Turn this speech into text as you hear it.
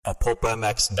A Pulp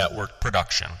MX Network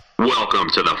production.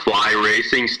 Welcome to the Fly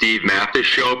Racing Steve Mathis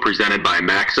Show, presented by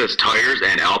Maxxis Tires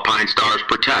and Alpine Stars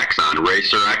Protects on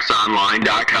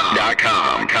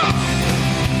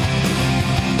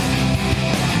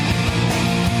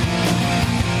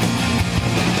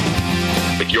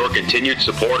RacerXOnline.com. With your continued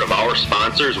support of our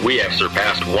sponsors, we have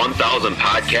surpassed 1,000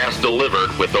 podcasts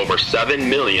delivered with over 7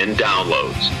 million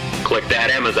downloads. Click that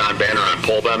Amazon banner on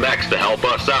Pulp MX to help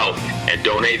us out and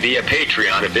donate via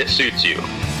Patreon if it suits you.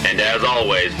 And as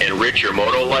always, enrich your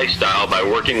moto lifestyle by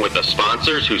working with the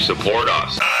sponsors who support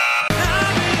us.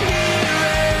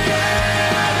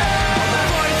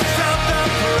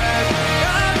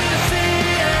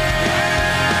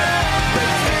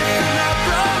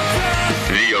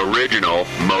 Original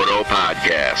Moto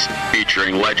Podcast,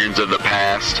 featuring legends of the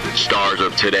past, stars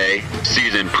of today,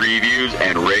 season previews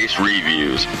and race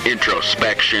reviews,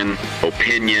 introspection,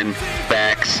 opinion,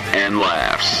 facts, and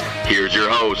laughs. Here's your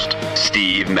host,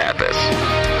 Steve Mathis.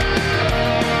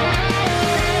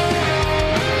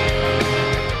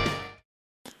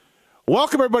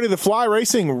 Welcome, everybody, to the Fly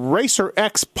Racing Racer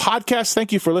X podcast.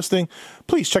 Thank you for listening.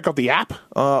 Please check out the app,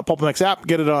 Pulp MX app.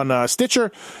 Get it on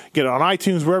Stitcher, get it on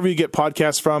iTunes, wherever you get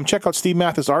podcasts from. Check out Steve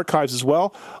Mathis archives as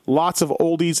well. Lots of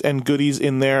oldies and goodies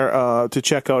in there to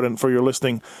check out and for your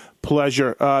listening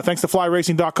pleasure. Thanks to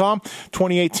flyracing.com.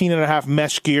 2018 and a half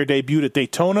mesh gear debuted at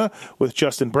Daytona with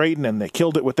Justin Brayton, and they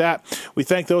killed it with that. We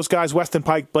thank those guys, Weston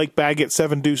Pike, Blake Baggett,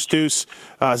 7 Deuce Deuce,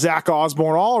 Zach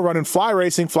Osborne, all running Fly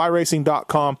Racing,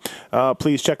 flyracing.com.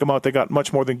 Please check them out. They got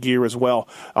much more than gear as well.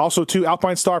 Also, too,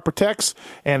 Alpine Star Protects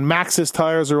and Maxxis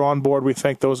Tires are on board. We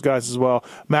thank those guys as well.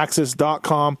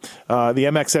 Maxxis.com. The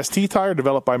MXST tire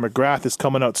developed by McGrath is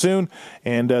coming out soon.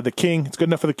 And the King, it's good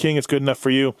enough for the King, it's good enough for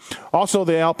you. Also,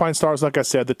 the Alpine Stars, like I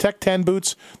said, the Tech 10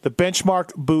 boots, the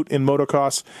benchmark boot in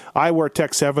motocross. I wear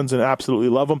Tech 7s and absolutely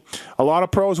love them. A lot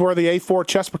of pros wear the A4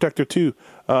 chest protector too.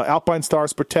 Alpine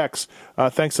Stars Protects.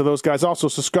 Thanks to those guys. Also,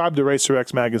 subscribe to Racer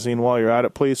X magazine while you're at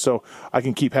it, please, so I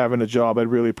can keep having a job. I'd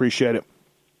really appreciate it.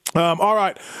 All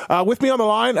right. With me on the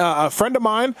line, a friend of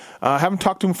mine. Haven't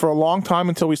talked to him for a long time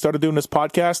until we started doing this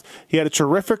podcast. He had a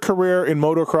terrific career in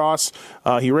motocross.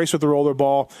 He raced with the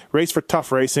rollerball, raced for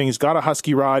Tough Racing. He's got a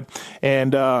Husky ride,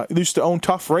 and used to own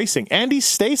Tough Racing. Andy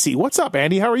Stacy. What's up,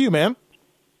 Andy? How are you, man?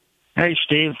 Hey,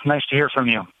 Steve. Nice to hear from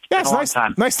you. Yeah, it's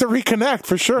nice to reconnect,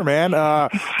 for sure, man.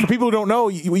 For people who don't know,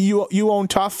 you own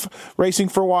Tough Racing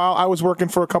for a while. I was working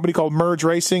for a company called Merge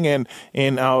Racing, and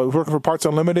working for Parts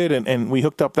Unlimited, and we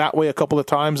hooked up that way a couple of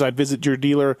times. I'd visit your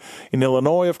dealer in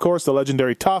Illinois, of course, the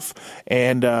legendary Tough,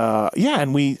 and I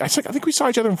think we saw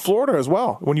each other in Florida as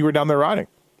well when you were down there riding.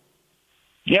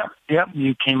 Yep.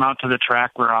 You came out to the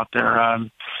track. We're out there.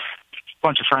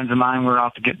 Bunch of friends of mine were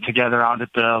out to get together out at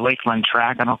the Lakeland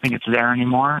track. I don't think it's there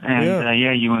anymore. And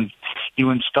you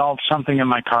installed something in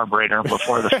my carburetor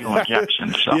before the fuel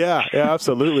injection. So yeah,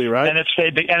 absolutely, right. And it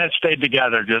stayed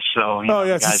together, just so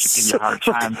guys give you a hard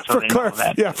time. For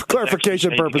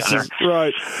clarification purposes,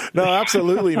 right? No,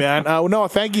 absolutely, man. No,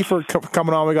 thank you for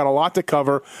coming on. We got a lot to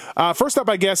cover. First up,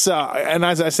 I guess, and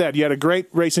as I said, you had a great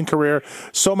racing career.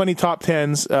 So many top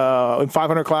tens in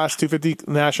 500 class,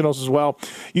 250 nationals as well.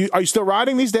 Are you still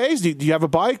riding these days? Do you have a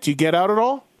bike? Do you get out at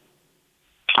all?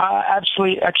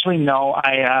 Actually, no.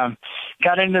 I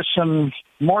got into some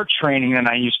more training than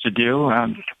I used to do,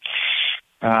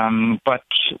 but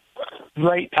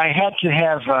I had to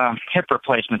have hip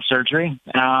replacement surgery,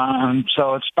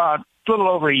 so it's about a little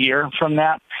over a year from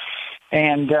that,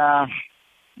 and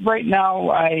right now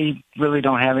I really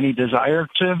don't have any desire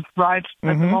to ride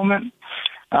at the moment.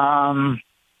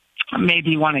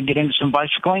 Maybe want to get into some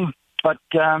bicycling. But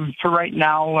for right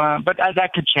now, but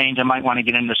that could change. I might want to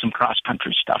get into some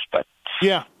cross-country stuff. But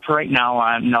yeah, for right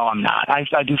now, no, I'm not.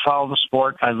 I do follow the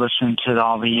sport. I listen to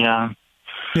all the...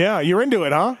 yeah, you're into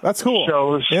it, huh? That's cool.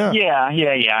 Shows. Yeah.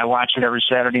 I watch it every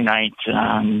Saturday night.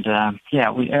 And, I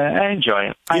enjoy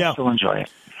it. I still enjoy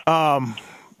it.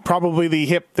 Probably the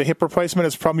hip replacement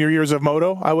is from your years of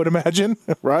moto, I would imagine,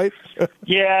 right?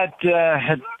 Yeah,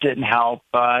 it didn't help.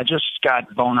 I just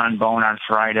got bone-on-bone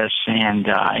arthritis, and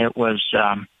it was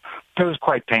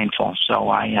quite painful. So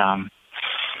I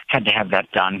had to have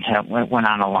that done. It went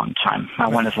on a long time. I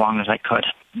went as long as I could.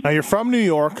 Now, you're from New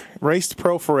York, raced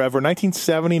pro forever,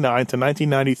 1979 to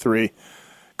 1993.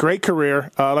 Great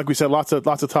career. Like we said, lots of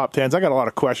top tens. I got a lot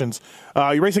of questions.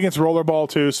 You race against rollerball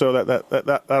too, so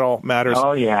that all matters.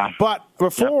 Oh yeah. But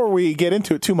before we get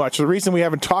into it too much, the reason we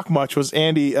haven't talked much was,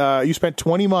 Andy, you spent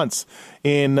 20 months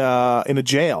in a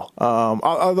jail.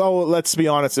 Although let's be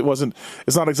honest,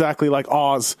 it's not exactly like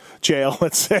Oz jail.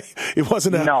 Let's say it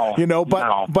wasn't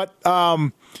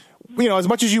as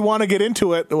much as you want to get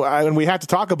into it, and we had to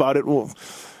talk about it, well,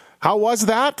 how was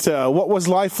that? What was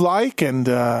life like, and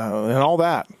all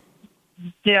that?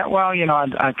 Yeah, well,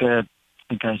 I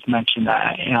think I mentioned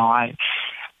that.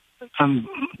 I'm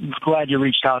glad you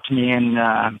reached out to me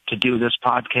and to do this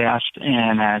podcast,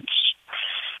 and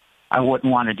I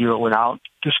wouldn't want to do it without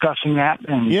discussing that.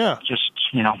 And just,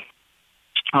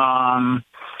 and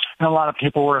a lot of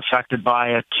people were affected by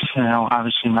it.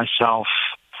 Obviously myself.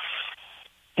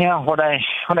 What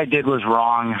I did was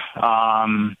wrong.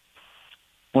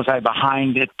 Was I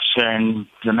behind it and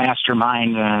the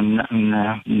mastermind?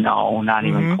 And no, not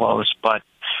even close. But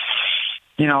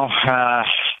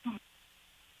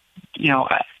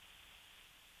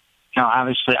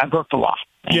obviously I broke the law,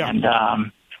 and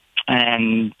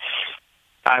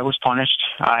I was punished.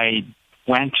 I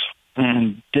went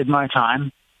and did my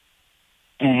time,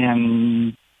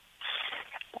 and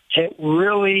it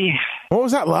really. What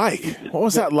was that like?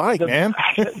 Man?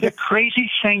 The crazy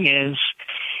thing is,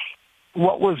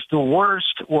 what was the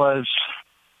worst was,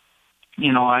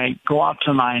 I go out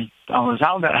to I was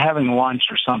out having lunch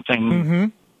or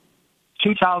something,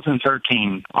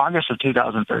 2013, August of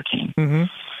 2013.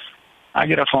 I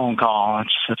get a phone call.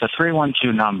 It's a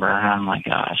 312 number, and I'm like,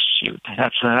 oh, shoot,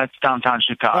 that's downtown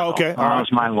Chicago. Oh, okay. That was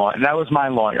my lawyer. That was my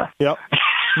lawyer. Yep.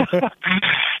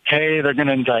 Hey, they're going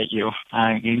to indict you.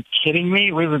 Are you kidding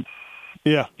me?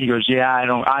 Yeah. He goes, yeah, I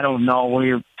don't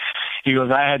know. He goes,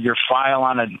 I had your file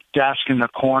on a desk in the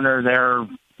corner there.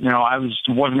 I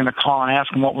wasn't going to call and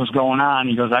ask him what was going on.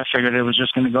 He goes, I figured it was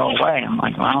just going to go away. I'm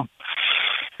like, well,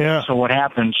 yeah. So what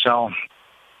happened? So,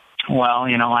 well,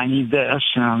 I need this.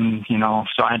 So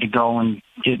I had to go and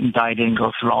get indicted and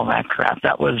go through all that crap.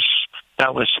 That was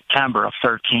September of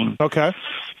 13. Okay.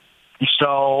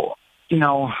 So,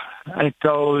 it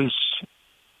goes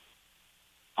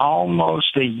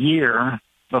almost a year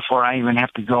before I even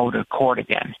have to go to court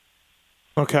again.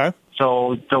 Okay.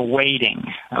 So the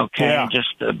waiting,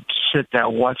 just to sit there,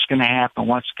 what's going to happen?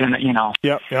 What's going to,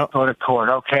 Yep. Go to court.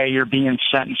 Okay, you're being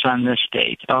sentenced on this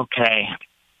date. Okay.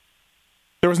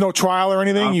 There was no trial or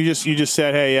anything? You just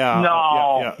said, hey,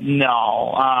 No.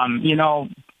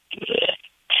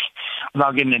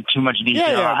 Without getting into too much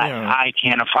detail, I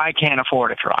can't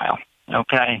afford a trial.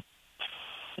 Okay.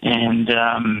 And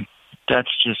that's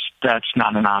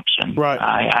not an option.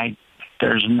 Right.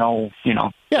 There's no,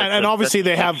 and obviously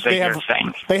they have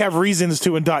reasons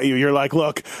to indict you. You're like,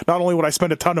 look, not only would I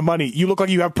spend a ton of money, you look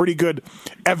like you have pretty good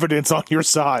evidence on your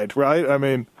side, right? I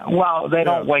mean, well, they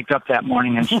don't wake up that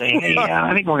morning and say, hey,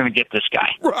 I think we're going to get this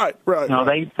guy. Right.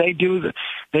 They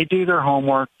do their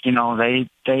homework. They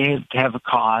have a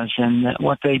cause, and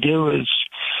what they do is.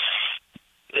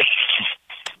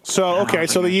 So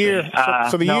the year.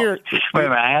 Year. Wait a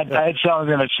minute. I had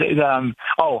something to say.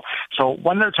 So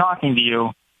when they're talking to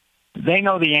you, they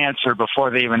know the answer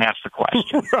before they even ask the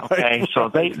question. Right. Okay, so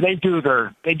they do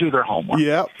their homework.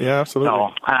 Yeah, absolutely. So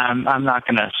I'm not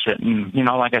going to sit and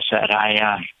like I said,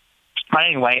 But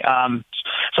anyway,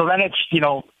 so then it's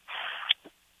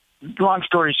long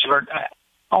story short.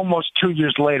 Almost 2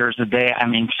 years later is the day.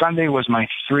 Sunday was my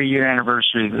 3-year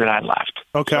anniversary that I left.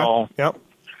 Okay. So, yep.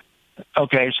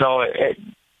 Okay, so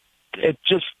it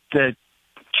just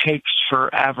takes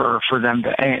forever for them to.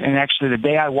 And actually, the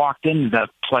day I walked into the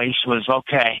place was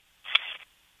okay.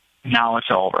 Now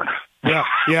it's over.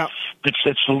 Yeah.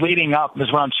 It's leading up.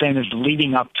 Is what I'm saying. Is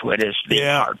leading up to it is the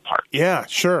hard part. Yeah,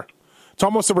 sure. It's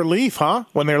almost a relief, huh?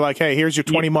 When they're like, "Hey, here's your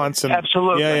 20 months." And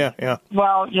absolutely. Yeah.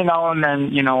 Well, and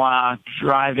then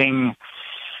driving.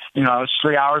 It's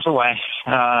 3 hours away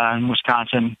in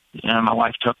Wisconsin. My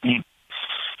wife took me.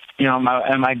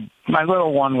 My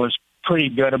little one was pretty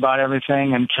good about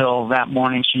everything until that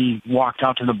morning she walked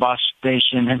out to the bus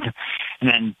station and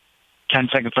then 10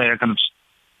 seconds later comes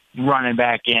running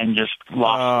back in, just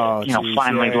lost it,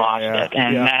 finally lost it.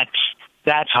 And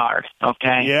that's hard.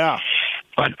 Okay. Yeah.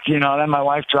 But, then my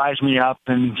wife drives me up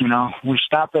and, we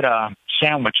stop at a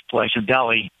sandwich place, a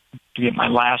deli, to get my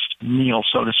last meal,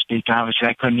 so to speak. Obviously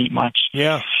I couldn't eat much.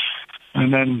 Yeah.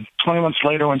 And then 20 months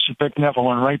later, when she picked me up, I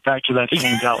went right back to that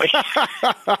same deli.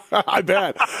 I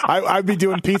bet. I'd be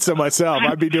doing pizza myself.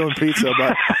 But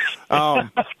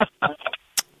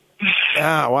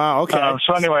wow, okay.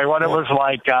 So anyway, what it was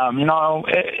like,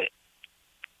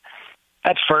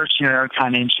 at first you're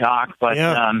kind of in shock, but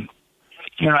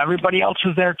everybody else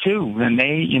is there too, and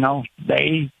they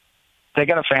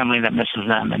got a family that misses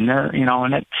them, and they're,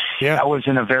 I was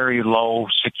in a very low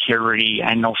security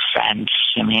and no fence.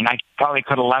 I probably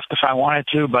could have left if I wanted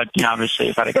to, but obviously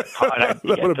if I'd have got caught, I'd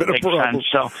get the big fence.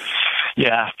 So,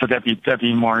 but that'd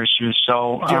be more issues.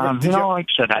 So, like I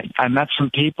said, I met some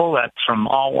people that from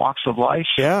all walks of life.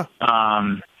 Yeah.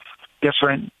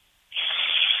 Different,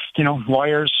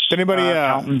 lawyers. Did anybody,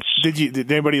 accountants. did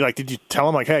you tell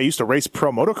them like, hey, I used to race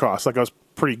pro motocross, like I was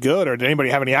pretty good, or did anybody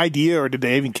have any idea, or did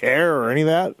they even care, or any of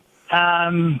that?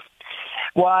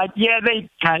 Well, yeah, they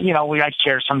kind of, I'd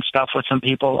share some stuff with some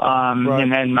people, right.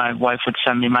 And then my wife would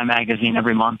send me my magazine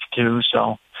every month too.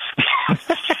 So,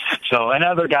 and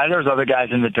there's other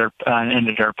guys in the dirt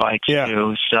bikes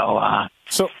too.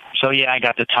 So yeah, I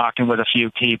got to talking with a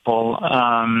few people.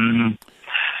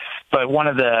 But one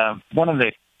of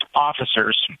the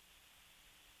officers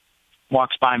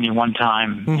walks by me one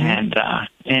time, and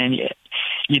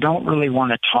you don't really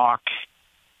want to talk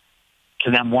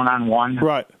to them one-on-one.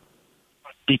 Right.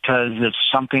 Because if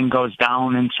something goes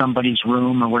down in somebody's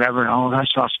room or whatever, I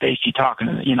saw Stacy talking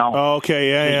to Oh, okay,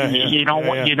 yeah. You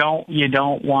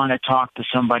don't want to talk to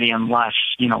somebody unless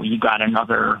you got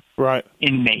another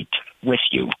inmate with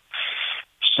you.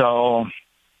 So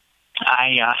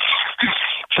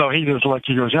so he was like,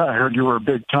 he goes, yeah, I heard you were a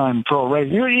big time pro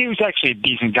racer. He was actually a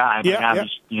decent guy, but I don't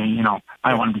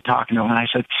want to be talking to him. And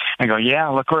I go, yeah,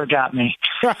 look where it got me.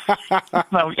 And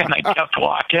I kept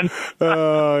walking.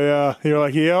 Oh yeah, you're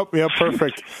like, yep,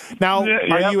 perfect. Now,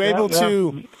 are you able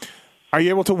to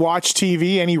watch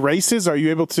TV? Any races? Are you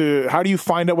able to? How do you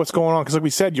find out what's going on? Because like we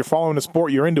said, you're following the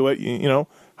sport, you're into it.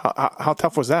 How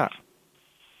tough was that?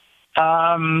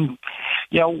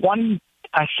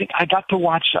 I think I got to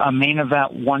watch a main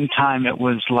event one time. It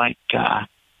was like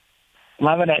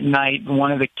 11 at night.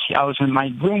 I was in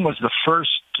my room was the first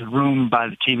room by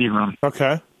the TV room.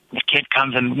 Okay. The kid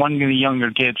comes in. One of the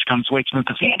younger kids comes, wakes me up,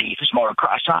 because Andy, there's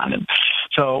motocross on. And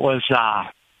so it was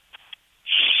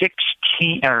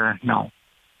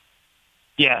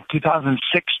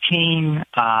 2016.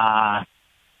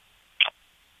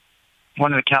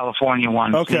 One of the California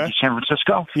ones. Okay. San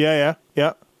Francisco. Yeah.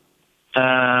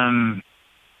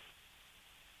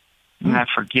 And I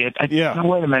forget.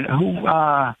 Wait a minute. Who?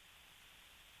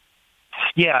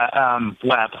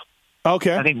 Webb.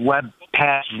 Okay. I think Webb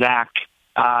passed Zach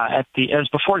it was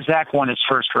before Zach won his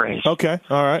first race. Okay.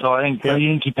 All right. So I think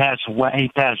he passed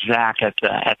Zach at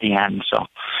the end. So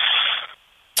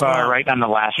right on the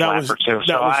last lap or two.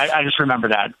 So I just remember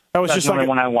that. That's just like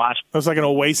when I watched. It was like an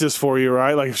oasis for you,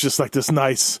 right? Like it's just like this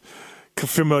nice,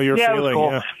 familiar feeling. It was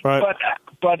cool. Yeah. Right.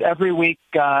 But every week,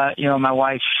 my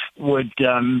wife would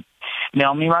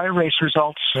mail me my race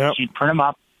results. Yep. She'd print them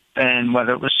up, and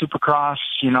whether it was Supercross,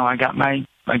 I got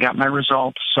my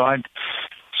results.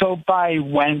 So by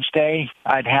Wednesday,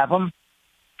 I'd have them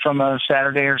from a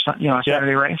Saturday or something, a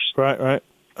Saturday race. Right.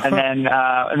 And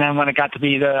then when it got to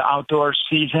be the outdoor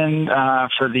season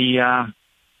for the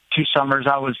 2 summers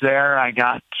I was there, I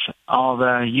got all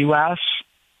the U.S.,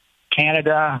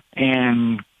 Canada,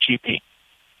 and GP.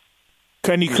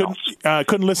 And you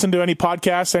couldn't listen to any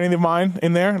podcasts, any of mine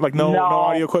in there? Like no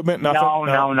audio equipment, nothing?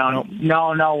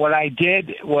 No. What I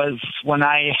did was when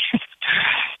I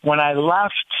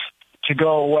left to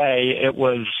go away, it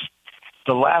was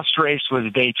the last race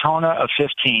was Daytona of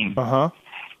 15.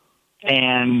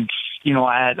 And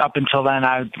I had, up until then,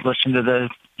 I would listen to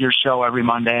your show every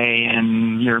Monday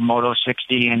and your Moto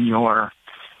 60 and your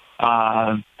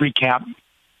recap.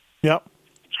 Yep.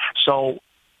 So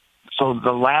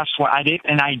the last one I did,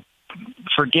 and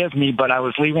forgive me, but I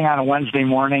was leaving on a Wednesday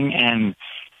morning, and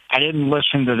I didn't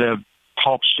listen to the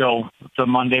Pulp show, the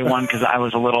Monday one, because I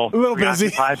was a little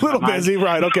busy.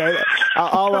 Right? Okay,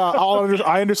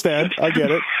 I understand. I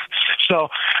get it. So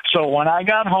when I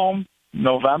got home,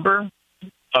 November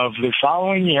of the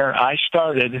following year, I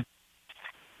started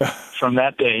from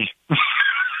that day.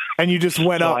 And you just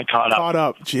went up, caught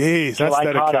up. Jeez, that's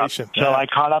dedication. So I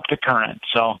caught up to current.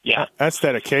 So yeah, that's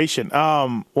dedication.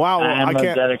 Wow, I'm a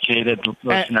dedicated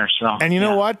listener. And you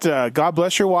know what? God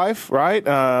bless your wife, right?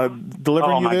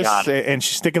 Delivering you this, God. And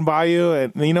she's sticking by you,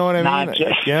 and you know what I mean?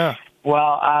 Yeah.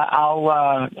 Well,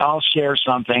 I'll share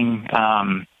something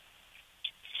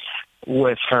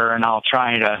with her, and I'll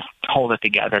try to hold it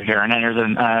together here. And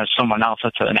then there's someone else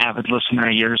that's an avid listener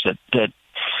of yours that did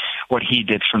what he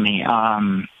did for me.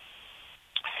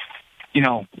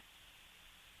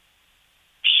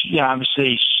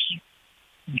 Obviously,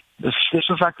 this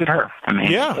affected her. I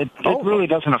mean, it really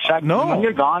doesn't affect me. When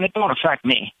you're gone, it don't affect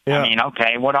me. Yeah. I mean,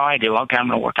 okay, what do? Okay, I'm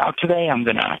going to work out today. I'm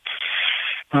going to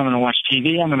watch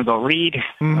TV. I'm going to go read.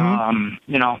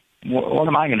 Mm-hmm. What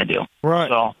am I going to do? Right.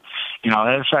 So,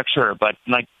 that affects her. But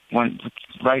like when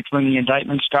the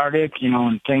indictment started,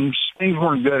 and things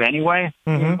weren't good anyway.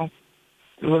 Mm-hmm.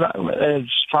 As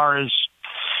far as,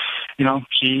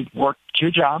 she worked 2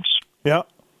 jobs. Yeah.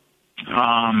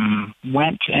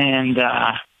 went and,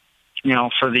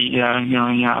 for the,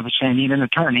 obviously I need an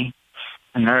attorney,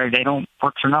 and they don't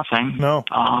work for nothing. No.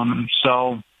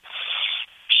 So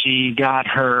she got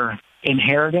her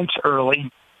inheritance early.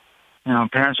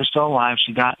 Parents are still alive.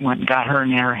 She went and got her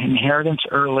inheritance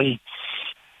early,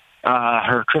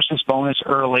 her Christmas bonus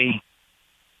early,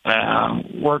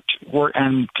 worked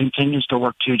and continues to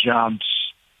work 2 jobs,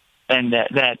 and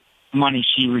that money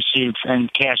she received and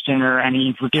cashed in her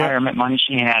any retirement money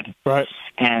she had, right,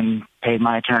 and paid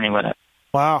my attorney with it.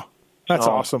 Wow, that's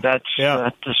so awesome. That's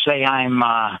to say I'm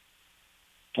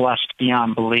blessed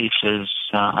beyond belief is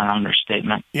an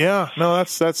understatement. Yeah, no,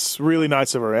 that's really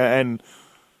nice of her, and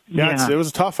it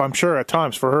was tough, I'm sure, at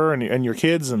times for her and your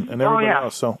kids and everybody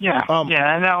else. So and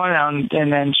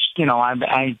then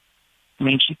I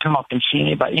mean, she'd come up and see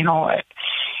me, but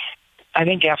I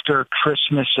think after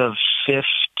Christmas of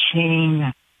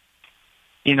 15,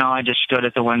 I just stood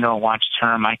at the window and watched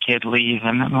her and my kid leave,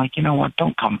 and I'm like, you know what?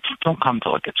 Don't come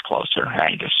till it gets closer.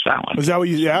 Is that what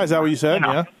you? Yeah, is that what you said?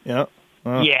 Yeah.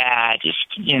 Yeah, just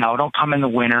don't come in the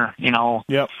winter.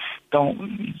 Yep.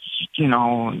 Don't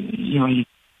you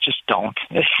just don't.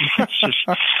 It's just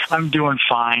I'm doing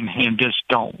fine, and just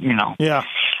don't. Yeah.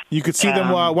 You could see them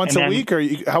once a week, or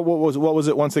what was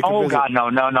it once they could visit? God, no.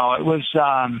 It was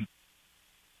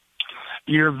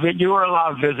you were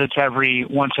allowed visits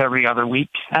once every other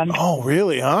week. And, oh,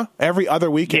 really? Huh? Every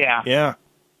other weekend? Yeah.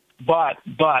 But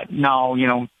no,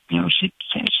 she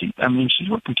she's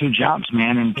working 2 jobs,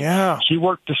 man, and she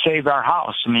worked to save our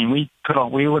house. I mean, we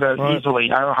would have easily.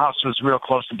 Our house was real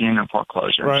close to being in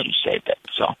foreclosure, and she saved it.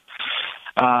 So,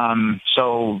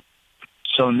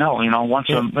 so no, once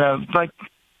it's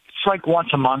like once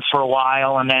a month for a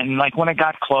while, and then like when it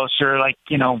got closer,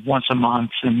 once a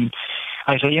month, and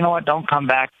I said, you know what, don't come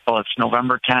back till it's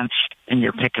November 10th, and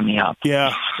you're picking me up.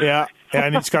 Yeah,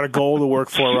 and it's got a goal to work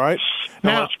for, right?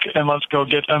 Now, let's go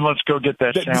get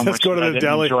that sandwich. Let's go to the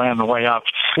deli. Enjoy on the way up.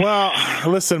 Well,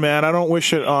 listen, man, I don't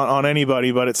wish it on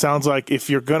anybody, but it sounds like if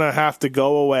you're gonna have to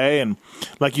go away, and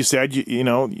like you said,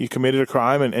 you committed a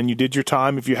crime and you did your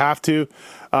time. If you have to,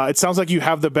 it sounds like you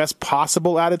have the best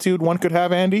possible attitude one could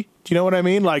have, Andy. Do you know what I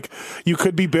mean? Like, you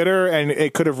could be bitter and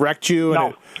it could have wrecked you.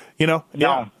 No.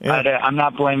 I'm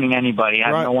not blaming anybody. I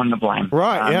have no one to blame.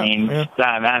 Right. I mean,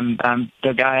 I'm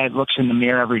the guy that looks in the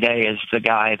mirror every day is the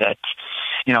guy that,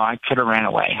 I could have ran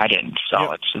away. I didn't.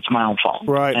 So it's my own fault.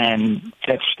 Right. And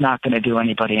that's not going to do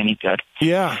anybody any good.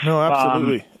 Yeah. No,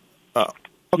 absolutely. Okay.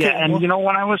 Yeah. And,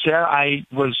 when I was there, I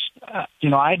was,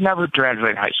 I had never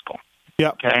graduated high school. Yeah.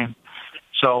 Okay.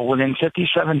 So within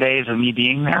 57 days of me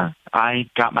being there, I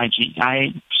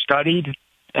studied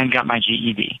and got my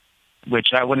GED, which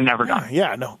I would have never done.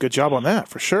 Yeah, no, good job on that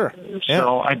for sure. Yeah.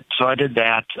 So I did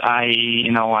that. I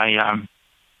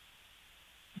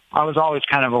was always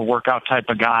kind of a workout type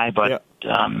of guy, but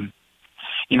was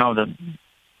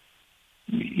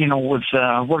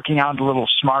working out a little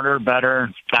smarter,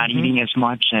 better, not eating as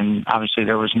much, and obviously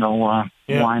there was no wine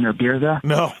or beer there.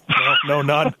 No,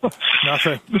 none,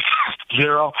 nothing.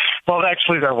 Zero. Well,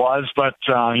 actually there was, but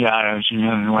you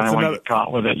didn't want to get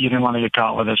caught with it. You didn't want to get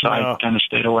caught with it, so I kind of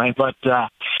stayed away. But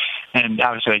and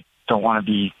obviously I don't want to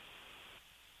be.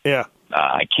 Yeah.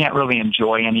 I can't really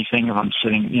enjoy anything if I'm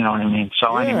sitting. You know what I mean?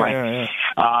 So anyway,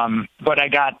 but I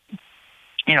got.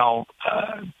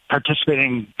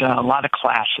 Participating in a lot of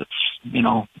classes,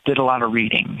 did a lot of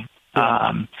reading,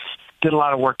 did a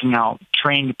lot of working out,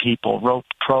 trained people, wrote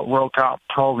out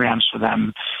programs for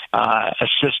them,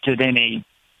 assisted in a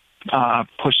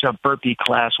push-up burpee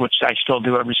class, which I still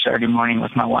do every Saturday morning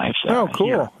with my wife. Oh,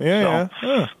 cool. Here.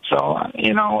 So,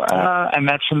 I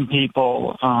met some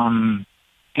people.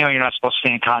 You're not supposed to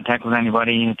stay in contact with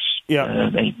anybody.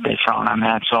 They frown on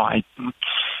that, so I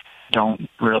don't.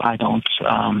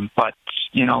 But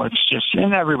it's just,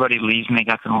 and everybody leaves and they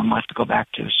got their own life to go back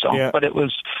to. So, but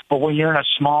when you're in a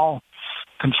small,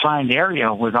 confined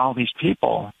area with all these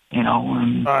people, you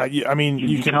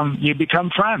become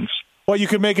friends. Well, you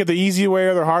could make it the easy way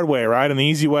or the hard way, right? And the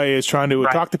easy way is trying to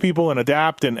talk to people and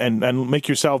adapt and make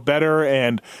yourself better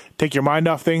and take your mind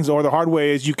off things. Or the hard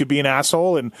way is you could be an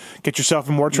asshole and get yourself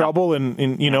in more trouble and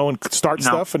start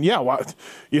stuff. And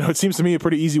it seems to me a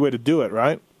pretty easy way to do it,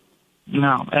 right?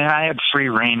 No, and I had free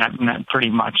reign,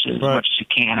 pretty much as much as you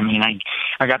can. I mean,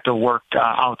 I got to work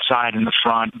outside in the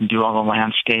front and do all the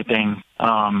landscaping,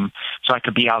 so I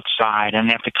could be outside. And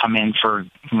they have to come in for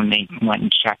when they went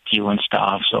and checked you and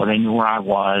stuff, so they knew where I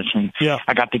was. And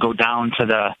I got to go down to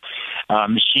the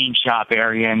machine shop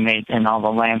area and all the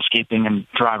landscaping and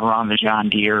drive around the John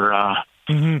Deere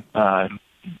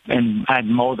and I'd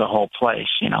mow the whole place,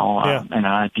 and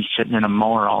I'd be sitting in a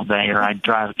mower all day, or I'd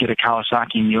get a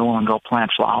Kawasaki mule and go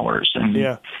plant flowers and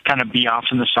kind of be off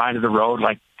on the side of the road,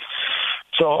 like.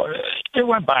 So it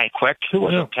went by quick. It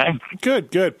was okay.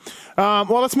 Good.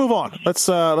 Well, let's move on. Let's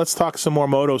talk some more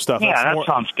moto stuff. Yeah, that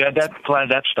sounds good. Glad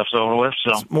that stuff's over with.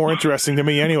 So it's more interesting to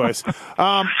me, anyways.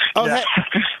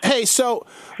 Hey, so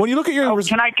when you look at your,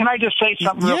 can I just say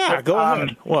something? Real quick? Go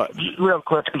ahead. What? Real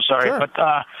quick. I'm sorry, sure. but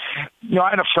I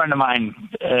had a friend of mine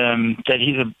that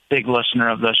he's a big listener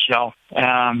of the show,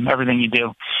 everything you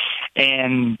do,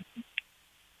 and.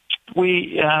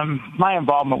 My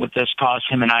involvement with this caused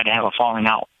him and I to have a falling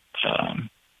out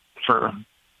for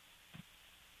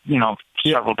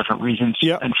several different reasons,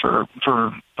 and for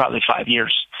probably 5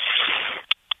 years.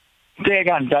 The day I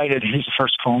got indicted, he's the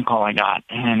first phone call I got,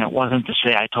 and it wasn't to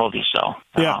say I told you so.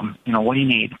 What do you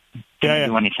need? Didn't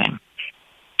do anything.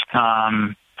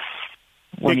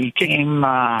 When he came,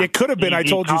 it could have been I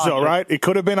told you so, right? It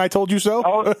could have been I told you so.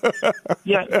 Oh,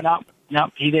 yeah, no,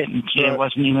 he didn't. Right. It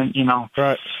wasn't even,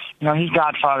 Right. He's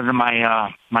godfather to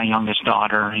my youngest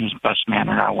daughter. He's best man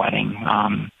at our wedding.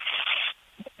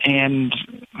 And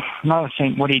another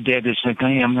thing, what he did is like,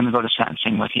 hey, I'm going to go to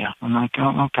sentencing with you. I'm like,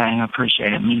 oh, okay, I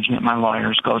appreciate it. Meets me at my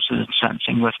lawyers, goes to the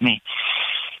sentencing with me.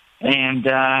 And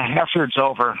after it's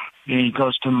over, he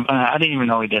goes to, I didn't even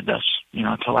know he did this,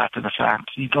 until after the fact.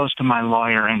 He goes to my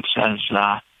lawyer and says,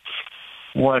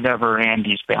 whatever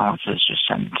Andy's balance is, just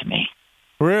send it to me.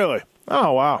 Really?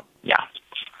 Oh, wow. Yeah.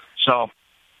 So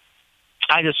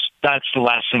that's the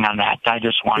last thing on that. I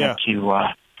just wanted to.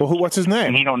 Well, what's his name?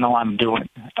 And he don't know I'm doing.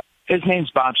 His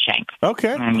name's Bob Shank.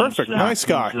 Okay, perfect. Nice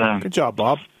guy. Good job,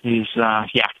 Bob. He's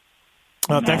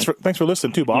thanks for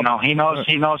listening too, Bob. He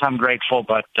knows I'm grateful,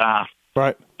 but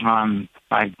right. I'm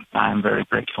very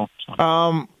grateful.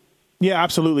 So. Yeah,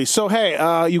 absolutely. So,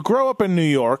 hey, you grow up in New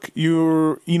York.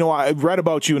 I read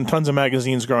about you in tons of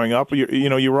magazines growing up.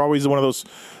 You were always one of those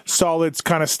solid,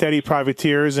 kind of steady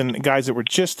privateers and guys that were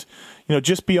just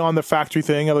beyond the factory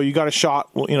thing. Although you got a shot,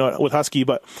 with Husky.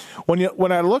 But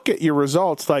when I look at your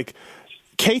results, like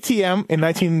KTM in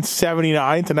 1979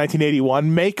 to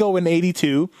 1981, Mako in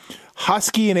 82,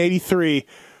 Husky in 83,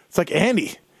 it's like,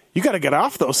 Andy, you got to get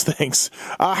off those things.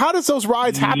 How does those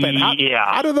rides happen?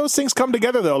 How do those things come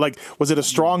together, though? Like, was it a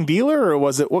strong dealer, or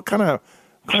was it what kind of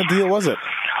deal was it?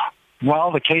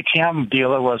 Well, the KTM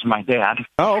dealer was my dad.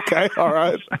 Oh, okay, all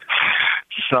right.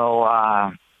 So,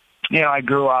 I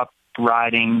grew up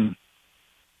riding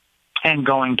and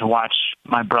going to watch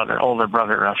my older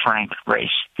brother Frank race.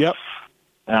 Yep.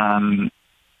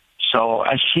 So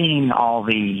I've seen all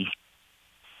the.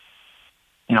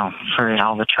 For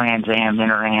all the Trans Am,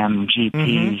 Inter Am,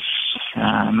 GPs,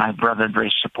 my brother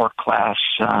raced support class.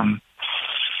 I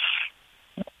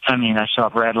saw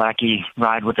Brad Lackey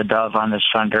ride with the Dove on the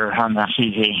Thunder on the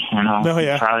CZ.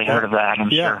 You probably heard of that, I'm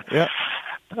sure. Yeah.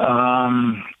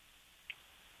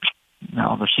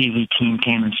 The CZ team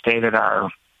came and stayed at our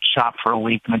shop for a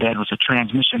week. My dad was a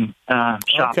transmission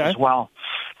shop as well.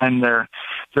 And the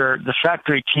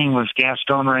factory team was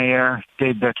Gaston Rayer,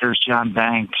 Dave Bickers, John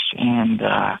Banks, and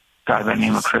guy by the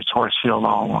name of Chris Horsfield,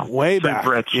 all way back,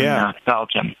 Brits in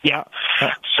Belgium. Yeah.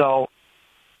 So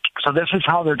this is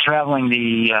how they're traveling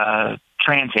the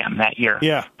Trans Am that year.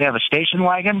 Yeah. They have a station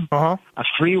wagon, a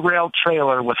 3-rail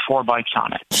trailer with 4 bikes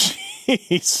on it.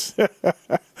 Jeez.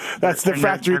 That's the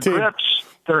factory team.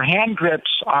 Their hand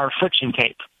grips are friction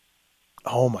tape.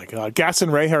 Oh my God!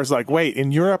 Gaston Rayhar's like, wait,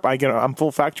 in Europe, I'm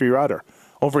full factory rider.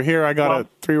 Over here, I got a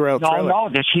 3-rail trailer. No,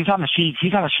 he's on a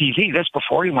CZ. This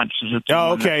before he went to the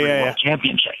World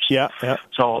Championships. Yeah.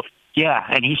 So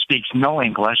and he speaks no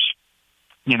English.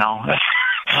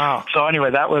 Wow. So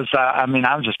anyway, that was. I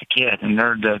was just a kid, and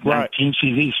they're the Team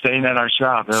CZ staying at our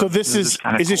shop. So this is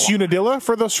this Unadilla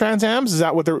for those Trans Ams? Is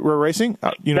that what we're racing?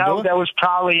 Unadilla? That was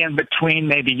probably in between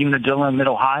maybe Unadilla and Mid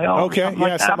Ohio. Okay,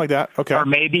 something like that. Okay, or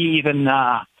maybe even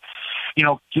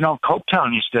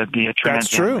Coketown used to be a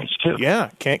Trans Am race too. Yeah,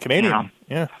 Canadian.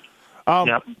 Yeah.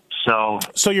 Yep. So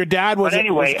your dad was a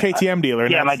KTM dealer.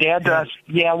 Yeah, my dad does.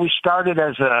 Yeah, we started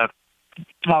as a.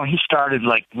 Well, he started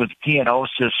with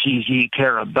Pianosa, CZ,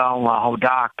 Carabella,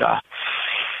 Hodaka.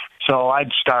 So I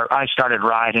started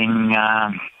riding,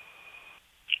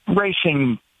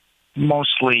 racing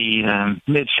mostly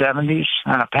mid-'70s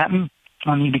on a Penton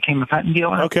when he became a Penton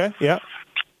dealer. Okay, yeah.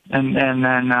 And then,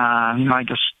 I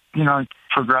just,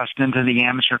 progressed into the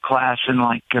amateur class in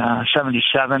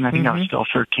 77. I think I was still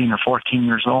 13 or 14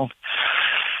 years old.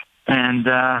 And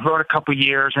rode a couple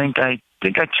years. I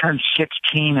think I turned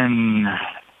 16 in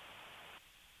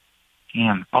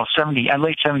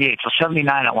late 78. So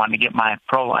 79, I wanted to get my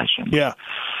pro license. Yeah.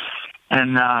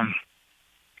 And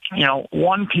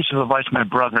one piece of advice my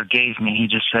brother gave me, he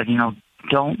just said,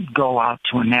 don't go out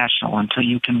to a national until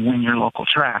you can win your local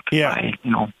track by,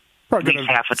 at least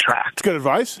half a track. It's good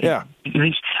advice. Yeah.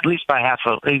 At least by half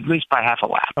a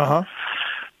lap. Uh-huh.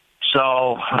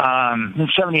 So in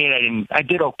 '78, I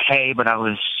did okay, but I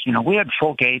was, we had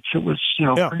full gates. It was,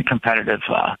 pretty competitive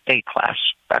A class,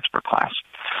 expert class.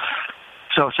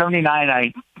 So '79,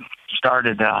 I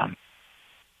started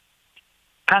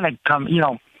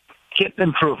get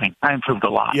improving. I improved a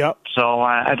lot. Yep. So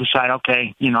I decided,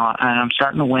 okay, I'm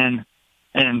starting to win,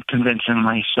 and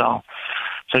convincingly. So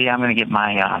yeah, I'm going to get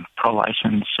my pro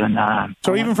license, and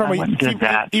so even from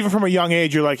a young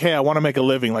age, you're like, hey, I want to make a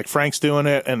living, like Frank's doing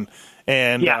it, and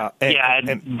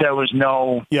there was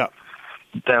no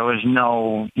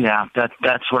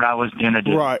that's what I was going to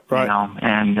do, right. But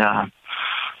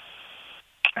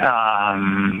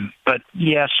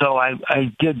yeah, so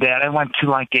I did that. I went to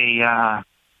like a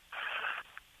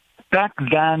back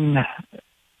then.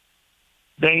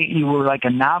 You were like a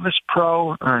novice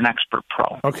pro or an expert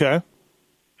pro. Okay.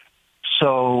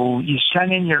 So you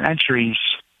send in your entries,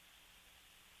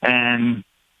 and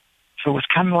so it was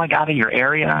kind of like out of your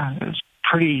area. It was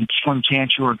pretty slim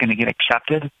chance you were going to get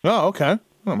accepted. Oh, okay. I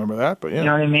don't remember that, but yeah. You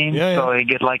know what I mean? Yeah. So you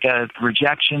get like a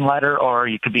rejection letter, or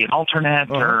you could be an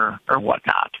alternate or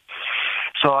whatnot.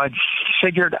 So I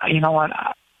figured, you know what,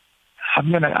 I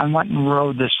went and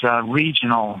rode this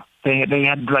regional. They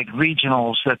had like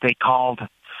regionals that they called.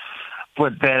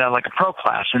 But they had like a pro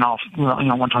class and all,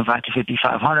 125 to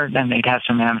 5,500, and they'd have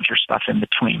some amateur stuff in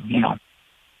between,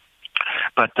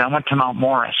 But I went to Mount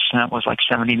Morris, and it was like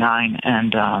 '79,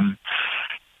 and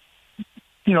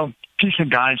decent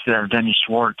guys there, Denny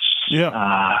Schwartz,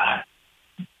 John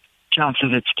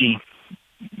Savitsky,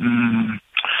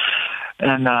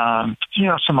 and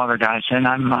some other guys, and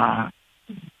I'm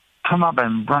come up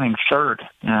and running third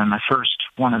in my first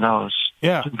one of those.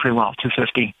 Yeah, doing pretty well,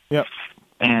 250. Yep.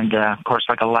 And, of course,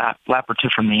 like a lap or two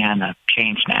from the end, a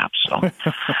chain snaps. So,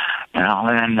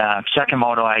 and then second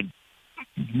moto, I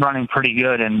running pretty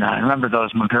good. And I remember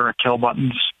those Magura kill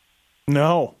buttons.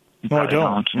 No, I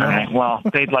don't. No. Right. Well,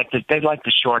 they'd like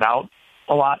to short out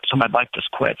a lot, so my bike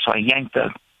just quit. So I yanked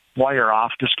the wire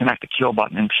off, disconnect the kill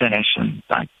button, and finish. And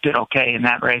I did okay in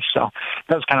that race. So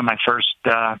that was kind of my first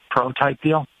pro type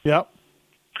deal. Yep.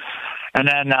 And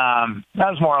then that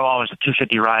was more of always a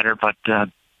 250 rider, but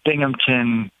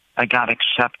Binghamton, I got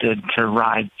accepted to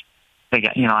ride.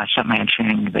 I sent my entry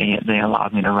in. They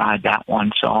allowed me to ride that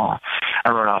one, so I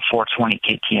rode a 420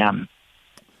 KTM.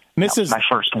 And this is my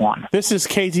first one. This is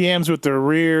KTM's with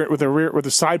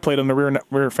the side plate on the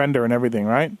rear fender and everything,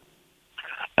 right?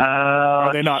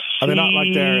 Are they not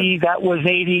like there? That was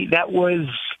 80. That was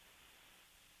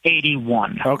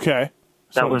 81. Okay.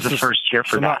 That was the first year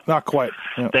for that. Not quite.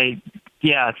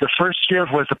 Yeah. The first year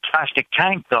was the plastic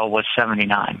tank, though, was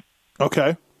 79.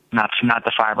 Okay. Not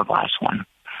the fiberglass one.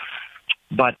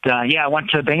 But, I went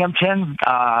to Binghamton.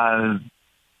 Obviously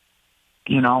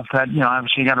you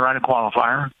got to ride a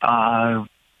qualifier.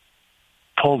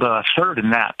 Pulled a third in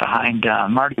that behind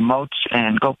Marty Motes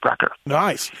and Goat Brecker.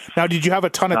 Nice. Now, did you have a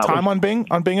ton of time on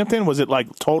Binghamton? Was it like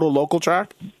total local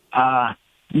track?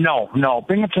 No.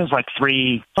 Binghamton's like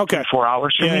 3 4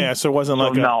 hours for me. Yeah, so it wasn't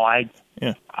like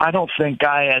I don't think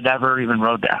I had ever even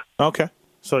rode there. Okay.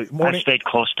 So I stayed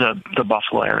close to the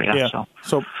Buffalo area. Yeah.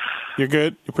 So you're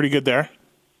good. You're pretty good there.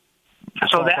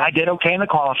 So I did okay in the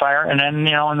qualifier, and then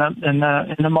in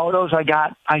the motos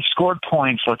I scored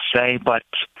points, let's say, but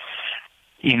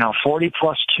 40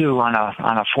 plus 2 on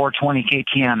a 420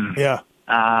 KTM. Yeah.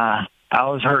 I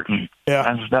was hurting.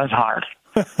 Yeah. That was hard.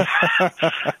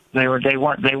 They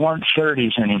weren't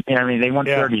 30s anymore. I mean, they weren't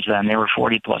 30s then. They were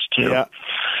 40 plus 2. Yeah.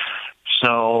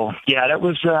 So that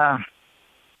was. I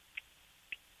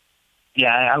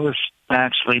was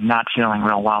actually not feeling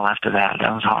real well after that.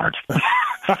 That was hard.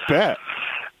 I bet.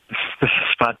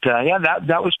 But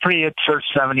that was pretty at first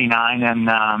 79,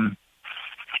 and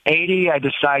 80. I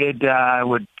decided I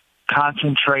would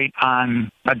concentrate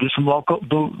on. I do some local,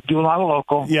 do a lot of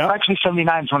local. Yeah. Actually,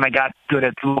 79 is when I got good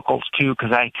at locals too,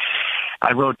 because I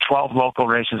rode 12 local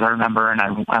races, I remember, and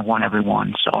I won every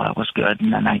one, so that was good.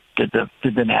 And then I did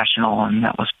the national, and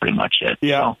that was pretty much it.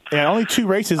 Yeah, so, only 2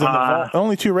 races in the vault.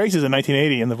 Only 2 races in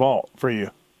 1980 in the vault for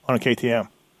you on a KTM.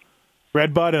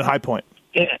 Red Bud and High Point.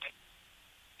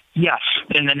 Yes,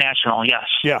 in the national, yes.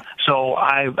 Yeah. So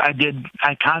I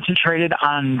concentrated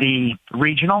on the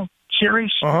regional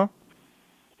series. Uh-huh.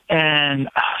 And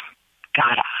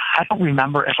God, I don't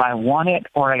remember if I won it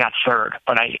or I got third,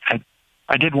 but I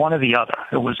did one or the other.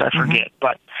 It was, I forget,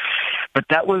 but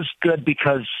that was good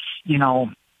because,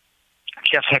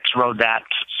 Jeff Hicks rode that.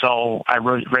 So I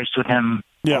raced with him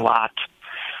a lot.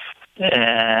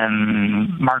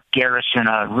 And Mark Garrison,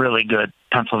 a really good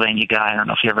Pennsylvania guy. I don't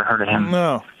know if you ever heard of him.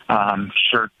 No.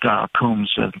 Sure,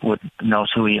 Coombs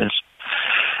knows who he is.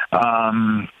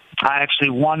 I actually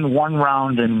won one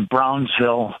round in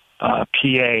Brownsville, PA.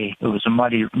 It was a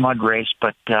mud race,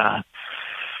 but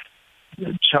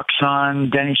Chuck's son,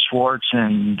 Denny Schwartz,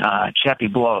 and Chappie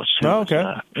Blows, who was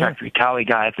a factory Cali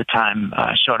guy at the time,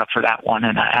 showed up for that one,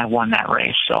 and I won that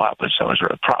race. So I was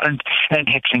real proud. And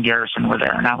Hicks and Garrison were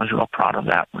there, and I was real proud of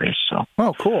that race. So.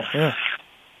 Oh, cool! Yeah.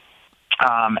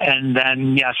 And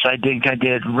then yes, I think I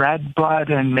did Red Bud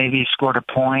and maybe scored a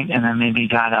point, and then maybe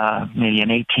got an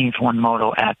 18th one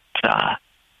moto at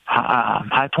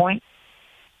High Point.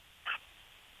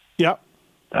 Yep.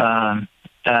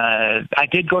 I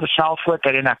did go to Southwick.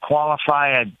 I did not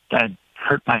qualify. I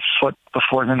hurt my foot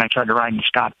before then. I tried to ride in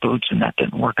Scott boots, and that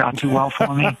didn't work out too well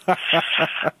for me. But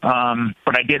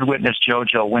I did witness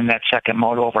JoJo win that second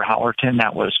moto over Howerton.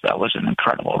 That was an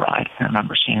incredible ride. I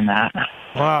remember seeing that.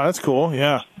 Wow, that's cool.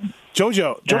 Yeah.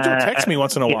 JoJo texts me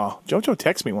once in a while. JoJo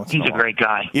texts me once in a while. He's a great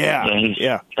guy. Yeah. He's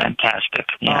fantastic.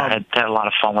 Yeah, I had a lot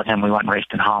of fun with him. We went and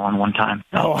raced in Holland one time.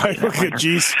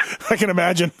 Geez. I can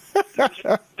imagine.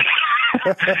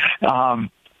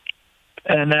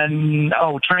 And then,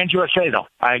 Trans USA, though.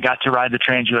 I got to ride the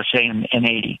Trans USA in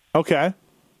 80. Okay.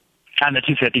 On the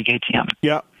 250 KTM.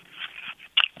 Yeah.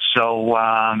 So,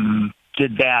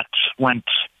 did that, went...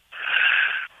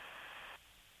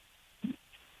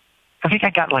 I think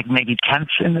I got like maybe 10th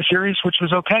in the series, which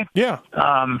was okay. Yeah.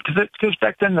 Because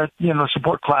back then, the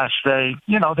support class, there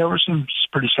were some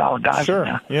pretty solid guys. Sure,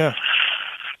 in there.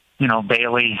 Yeah.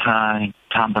 Bailey,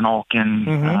 Tom Benolkin,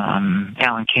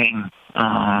 Alan King,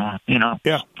 a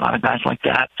lot of guys like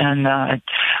that. And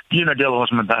Unadilla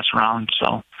was my best round,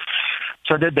 so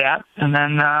I did that. And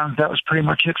then that was pretty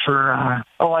much it for,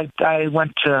 I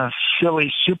went to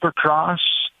Philly Supercross.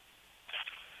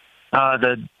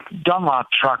 The Dunlop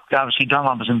truck, obviously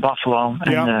Dunlop was in Buffalo,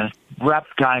 and the rep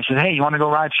guy said, "Hey, you want to go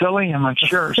ride Philly?" I'm like,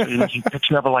 "Sure." So he picks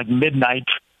me up at like midnight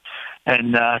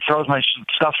and throws my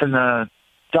stuff in the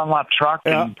Dunlop truck,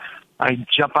 and I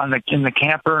jump in the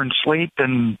camper and sleep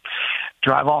and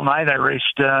drive all night. I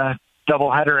raced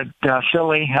doubleheader at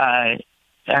Philly.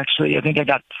 Actually, I think I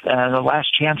got the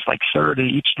last chance like third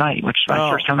each night, which is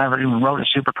my first time I ever even rode a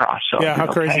Supercross. So how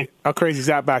crazy is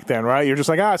that back then, right? You're just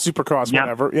like, Supercross,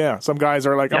 whatever. Yeah, some guys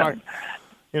are like, I'm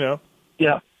not,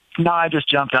 Yeah. No, I just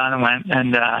jumped on and went.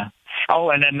 And,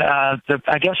 and then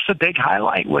I guess the big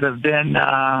highlight would have been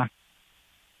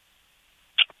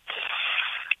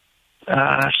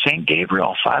St.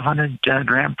 Gabriel 500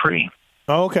 Grand Prix.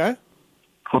 Oh, okay.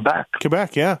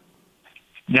 Quebec, yeah.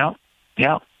 Yep.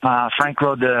 Frank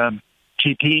rode the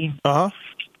GP,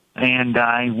 and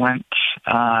I went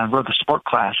rode the sport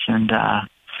class and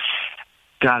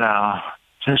got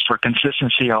just for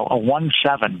consistency a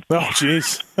 1.7. Oh,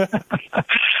 jeez.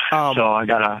 So I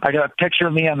got a picture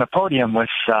of me on the podium with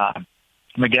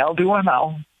Miguel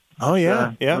Duhamel. Oh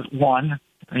yeah, Won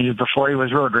before he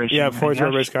was road racing. Yeah, before he was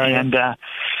road race guy. And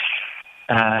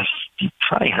you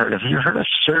probably heard of. You heard of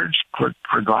Serge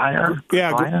Gregaire?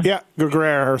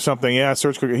 Gregaire or something. Yeah,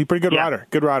 Serge Gregaire. He's a pretty good rider.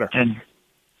 Good rider. And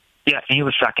he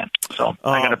was second. So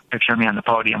I got a picture of me on the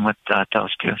podium with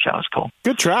those two. So that was cool.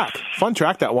 Good track. Fun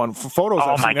track, that one. Photos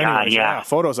I've seen anyways. Yeah,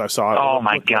 photos I saw. Oh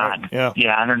my God. Great.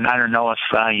 Yeah. I don't know if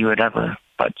you would ever,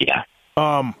 but yeah.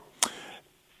 All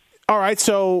right,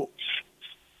 so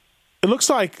it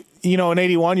looks like in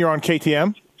 81 you're on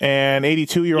KTM, and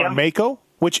 82 you're on Mako.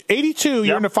 Which 82,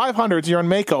 you're in the 500s, you're on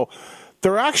Mako.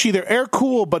 They're air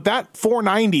cool, but that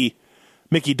 490,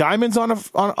 Mickey Diamond's on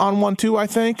one too, I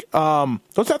think.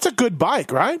 That's a good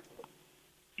bike, right?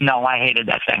 No, I hated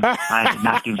that thing. I did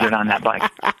not do good on that bike.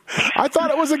 I thought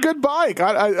it was a good bike.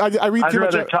 I read too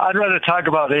much. I'd rather talk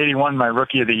about 81, my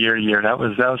Rookie of the Year. That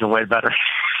was a way better.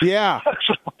 Yeah.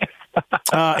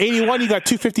 81, you got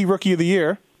 250 Rookie of the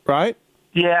Year, right?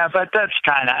 Yeah, but that's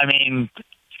kind of.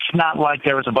 It's not like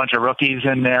there was a bunch of rookies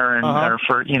in there, but I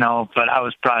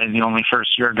was probably the only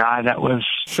first-year guy that was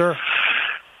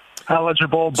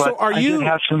eligible. But I did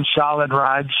have some solid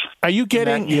rides. Are you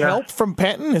getting help from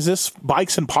Penton? Is this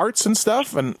bikes and parts and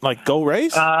stuff and like Go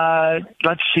Race?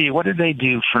 Let's see. What did they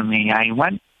do for me? I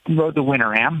went and rode the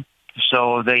Winter Am,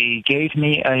 so they gave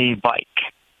me a bike,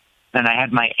 and I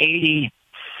had my 80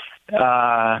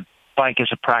 bike as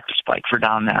a practice bike for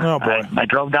down there. Oh, boy. I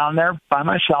drove down there by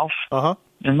myself.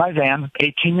 In my van,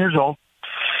 18 years old.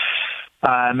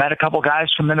 I met a couple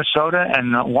guys from Minnesota,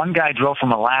 and one guy drove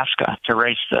from Alaska to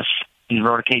race this. He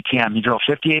rode a KTM. He drove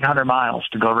 5,800 miles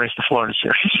to go race the Florida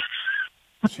Series.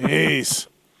 Jeez.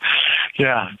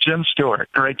 Yeah, Jim Stewart,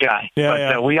 great guy.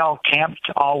 Yeah, we all camped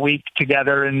all week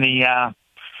together in the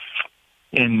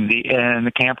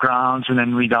campgrounds, and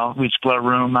then we'd split a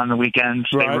room on the weekends.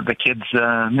 Right. They were the kids,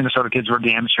 Minnesota kids were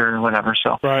the amateur or whatever.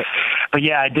 So, right. But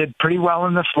yeah, I did pretty well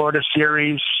in the Florida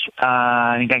series.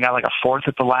 I think I got like a fourth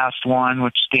at the last one,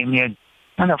 which gave me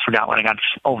I never forgot what I got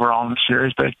overall in the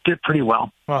series, but I did pretty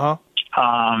well.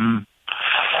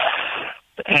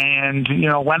 And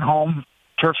went home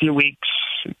for a few weeks,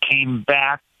 came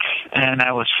back, and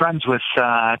I was friends with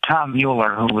Tom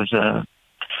Mueller, who was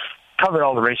covered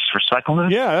all the races for Cycle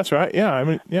News. Yeah, that's right. Yeah, I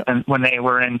mean, yeah. And when they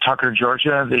were in Tucker,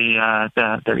 Georgia,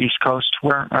 their East Coast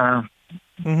offices.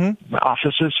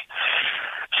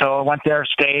 So I went there,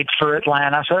 stayed for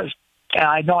Atlanta. So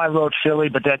I know I rode Philly,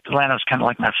 but Atlanta was kind of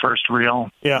like my first real,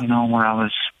 where I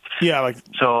was. Yeah, like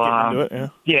so. Into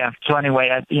it, yeah. So anyway,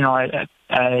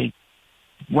 I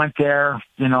went there,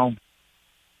 made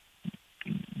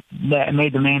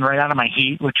the main right out of my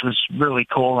heat, which was really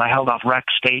cool. I held off Rec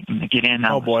State and to get in.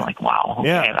 I was like, wow. Okay.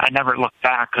 Yeah. I never looked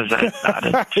back because I thought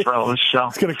it froze. So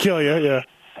it's gonna kill you. Yeah.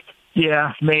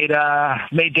 Yeah, made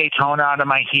Daytona out of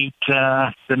my heat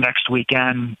the next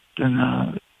weekend,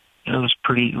 and it was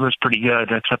pretty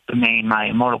good. Except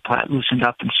my motor plat loosened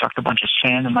up and sucked a bunch of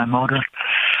sand in my motor.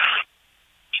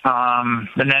 And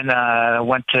then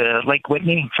went to Lake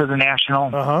Whitney for the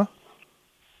national.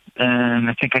 And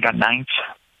I think I got 9th.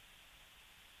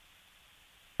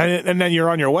 And then you're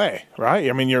on your way, right?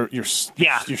 I mean, you're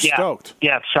stoked.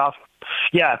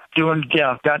 Yeah,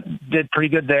 did pretty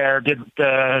good there.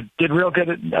 Did real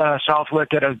good at Southwick.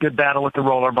 Did a good battle with the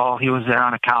rollerball. He was there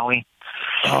on a Cowie.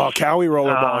 Oh, Cowie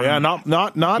rollerball. Yeah, not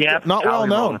well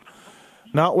known.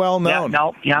 Not well known.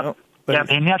 Yep.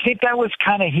 And I think that was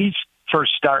kind of he's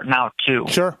first starting out too.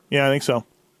 Sure. Yeah, I think so.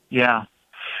 Yeah.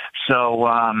 So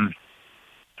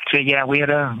yeah, we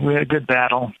had a good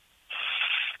battle.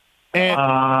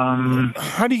 And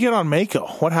how do you get on Mako?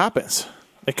 What happens?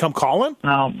 They come calling?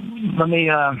 Now, let me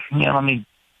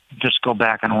just go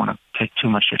back. I don't want to take too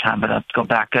much of your time, but I'll go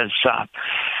back because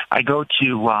I go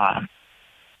to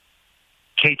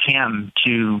KTM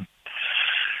to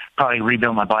probably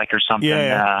rebuild my bike or something.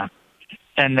 Yeah.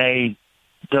 And the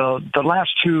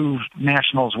last 2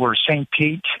 nationals were St.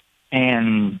 Pete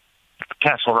and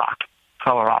Castle Rock,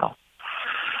 Colorado.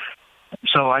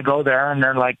 So I go there, and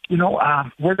they're like,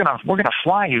 we're gonna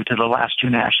fly you to the last 2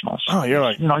 nationals. Oh, you're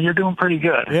like, you're doing pretty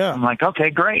good. Yeah. I'm like, okay,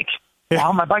 great. Yeah.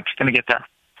 Well, my bike's gonna get there.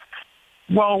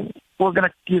 Well, you're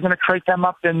gonna crate them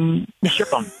up and ship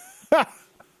them.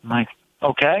 I'm like,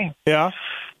 okay. Yeah.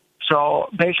 So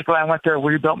basically, I went there,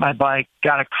 rebuilt my bike,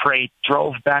 got a crate,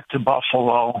 drove back to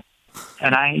Buffalo,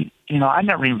 and I'd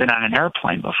never even been on an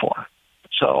airplane before.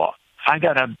 So I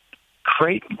got to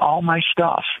crate all my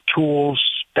stuff, tools,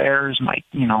 spares,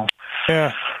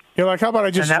 Yeah. You're like, how about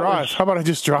I just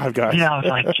drive? Guys? Yeah, I was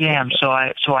like, damn. So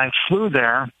I flew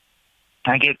there.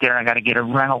 I get there. I got to get a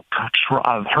rental,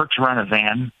 Hertz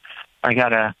Rent-A-Van. I got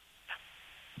to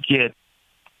get,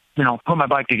 put my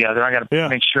bike together. I got to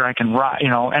make sure I can ride,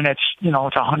 and it's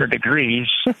 100 degrees.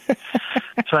 So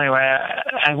anyway,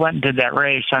 I went and did that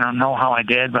race. I don't know how I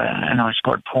did, but I know I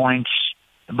scored points.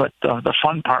 But the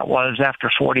fun part was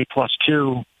after 40 plus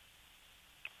 2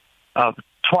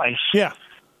 twice, yeah,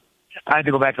 I had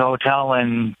to go back to the hotel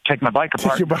and take my bike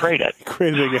apart and crate it.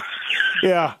 Crate it again.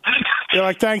 Yeah. You're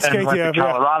like, thanks, and KTM.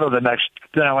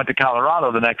 Then I went to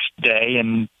Colorado the next day,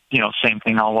 and same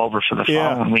thing all over for the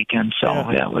following weekend. So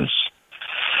it was.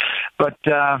 But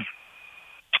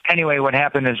anyway, what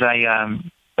happened is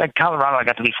at Colorado, I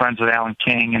got to be friends with Alan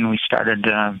King, and we started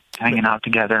hanging out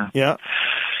together. Yeah.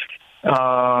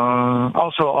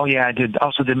 I did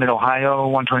Mid Ohio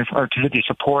 124 250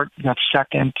 support, got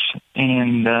 2nd,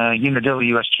 and Unadilla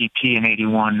USGP in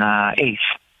 81 8th.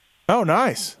 Oh,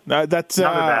 nice. That's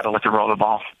another battle with the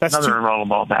rollerball. That's another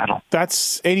rollerball battle.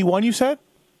 That's 81. You said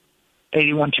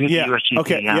 81 to USGP.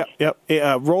 Okay. Yep.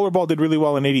 Rollerball did really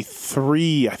well in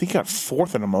 83. I think he got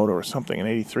 4th in a moto or something in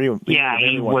 83. Yeah,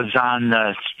 he was on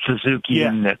the Suzuki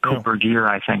and the Cooper gear,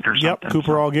 I think, or something. Yep,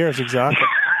 Cooper all gears, exactly.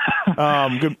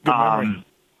 Good memory.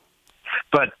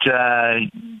 But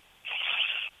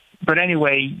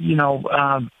anyway,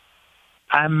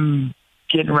 I'm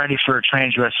getting ready for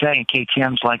Trans USA, and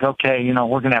KTM's like, okay,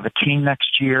 we're going to have a team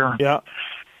next year. Yeah.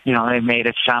 They made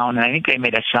it sound, and I think they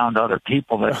made it sound to other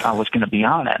people that I was going to be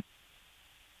on it.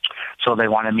 So they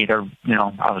wanted me to,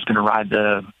 I was going to ride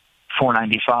the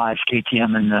 495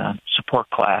 KTM in the support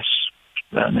class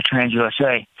in the Trans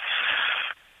USA.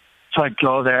 So I'd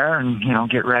go there and,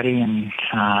 get ready and,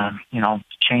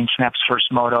 Chain Snaps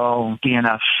first moto,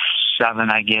 DNF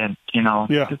 7 I get,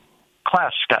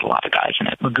 class has got a lot of guys in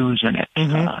it. Magoo's in it,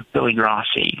 Billy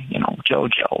Grossi,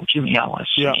 JoJo, Jimmy Ellis,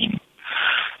 Jeff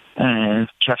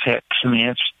Hicks. I mean,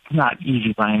 it's not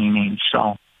easy by any means.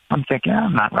 So I'm thinking,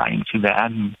 I'm not riding too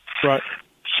bad. And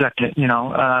second,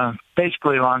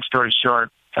 basically, long story short,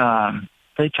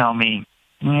 they tell me,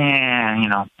 we're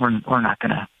not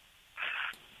going to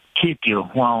keep you.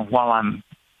 Well, while I'm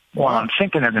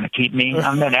thinking they're going to keep me,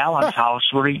 I'm at Alan's house.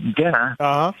 We're eating dinner,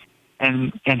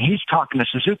 and he's talking to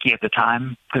Suzuki at the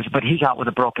time, but he's out with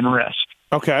a broken wrist.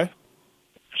 Okay.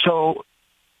 So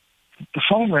the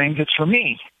phone rings. It's for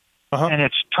me, and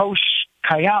it's Tosh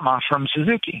Kayama from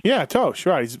Suzuki. Yeah, Tosh,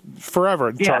 right. He's forever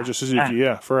in charge of Suzuki.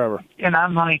 Forever. And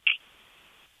I'm like,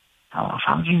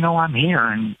 how does he know I'm here?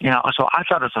 And, so I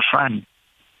thought it was a friend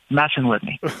messing with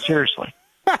me, seriously.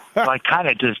 So I kind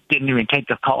of just didn't even take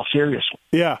the call seriously.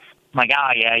 Yeah. I'm like,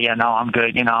 no, I'm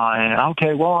good, and,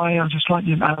 okay, well, I was just letting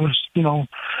you,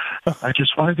 I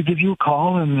just wanted to give you a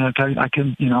call, and I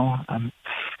can,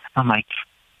 I'm like,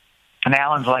 and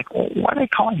Alan's like, well, what are they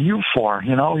calling you for?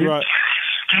 You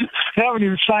haven't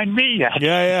even signed me yet.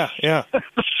 Yeah.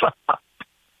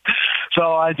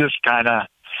 So I just kind of,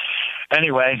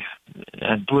 anyway,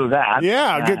 blew that.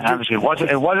 Yeah, good. Obviously,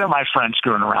 it wasn't my friend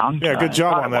screwing around. Yeah, good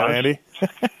job on that, Andy.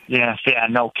 Yeah,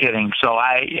 no kidding. So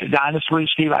honestly,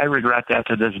 Steve, I regret that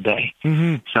to this day.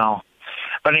 So,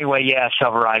 but anyway,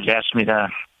 Silvereyes asked me to.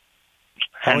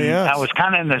 And I was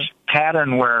kind of in this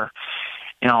pattern where,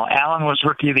 Alan was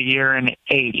Rookie of the Year in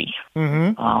 80.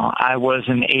 I was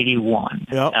in 81.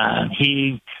 Yep.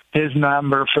 His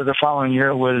number for the following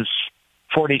year was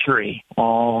 43.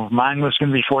 Well, mine was going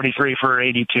to be 43 for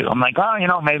 82. I'm like,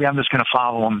 maybe I'm just going to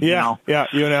follow him. Yeah,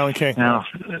 you and Alan King. So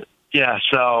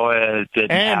it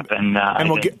didn't happen. I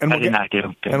did not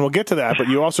do. And we'll get to that, but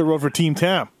you also rode for Team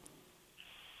Tam.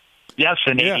 Yes,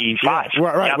 in 85. Yeah.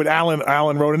 Right, with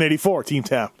Alan rode in 84, Team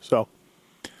Tam. So.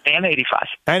 And 85.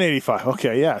 And 85.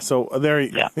 Okay, yeah. So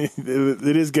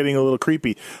it is getting a little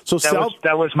creepy. So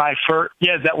that was my first.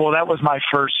 Yeah, that was my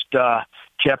first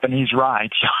Japanese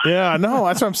ride. Yeah, no,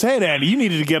 that's what I'm saying, Andy. You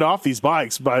needed to get off these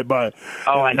bikes by.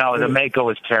 I know the Mako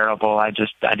was terrible. I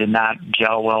did not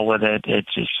gel well with it.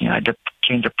 It's just I had to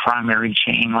change a primary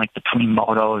chain like between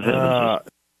motos.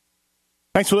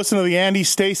 Thanks for listening to the Andy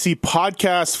Stacy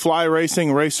podcast, Fly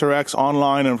Racing, Racer X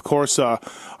online, and of course our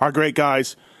great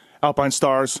guys, Alpine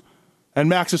Stars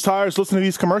and Maxxis Tires. Listen to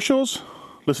these commercials.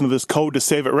 Listen to this code to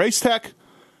save at Racetech.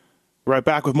 Right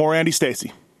back with more Andy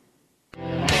Stacy.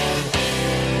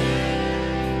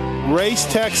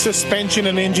 Racetech suspension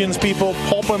and engines, people.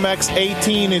 PulpMX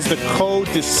 18 is the code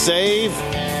to save.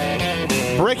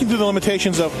 Breaking through the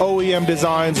limitations of OEM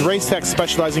designs, Racetech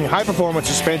specializing in high-performance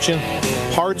suspension,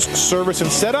 parts, service,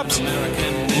 and setups,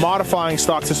 modifying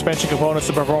stock suspension components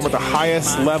to perform at the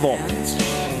highest level.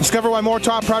 Discover why more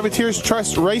top privateers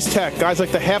trust Racetech. Guys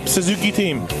like the HEP Suzuki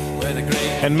team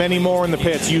and many more in the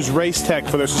pits use Racetech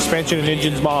for their suspension and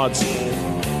engines mods.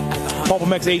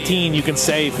 PulpMX 18, you can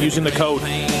save using the code.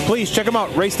 Please check them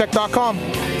out, racetech.com.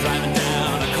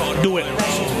 Do it.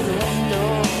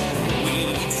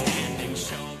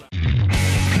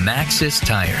 Maxxis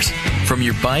Tires. From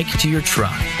your bike to your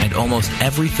truck and almost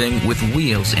everything with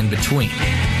wheels in between,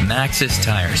 Maxxis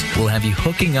Tires will have you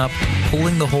hooking up,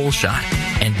 pulling the whole shot,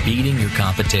 and beating your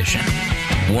competition.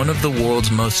 One of the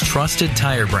world's most trusted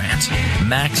tire brands,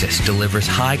 Maxxis delivers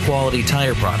high-quality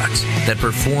tire products that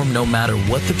perform no matter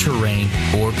what the terrain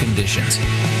or conditions.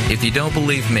 If you don't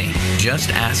believe me, just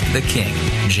ask the king,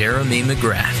 Jeremy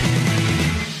McGrath.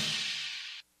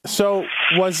 So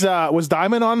was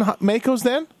Diamond on Makos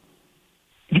then?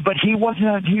 But he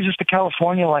wasn't. He was just a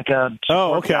California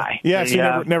guy. Yeah, so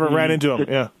you never ran into him.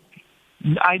 Yeah.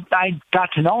 I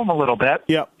got to know him a little bit.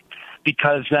 Yep.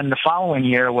 Because then the following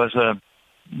year was a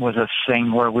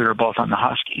thing where we were both on the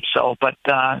Husky. So, but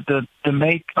that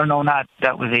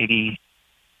was 80.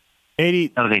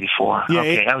 That was 84. Yeah,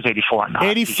 okay, that was 84.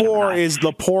 84 is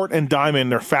Laporte and Diamond.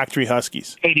 They're factory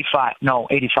Huskies. 85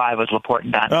 was Laporte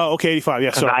and Diamond. Oh, okay, 85.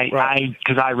 Yeah, sorry.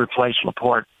 Because I replaced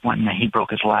Laporte when he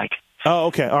broke his leg. Oh,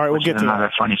 okay. All right, we'll get to that.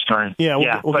 Another funny story. Yeah,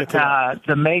 we'll get to that.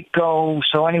 The Mako.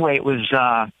 So anyway, it was.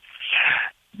 I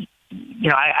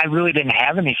really didn't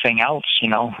have anything else.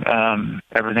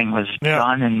 Everything was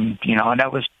done, and and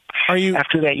that was.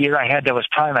 After that year I had, that was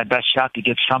probably my best shot to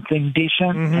get something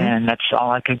decent, and that's all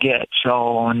I could get.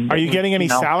 So, are you getting any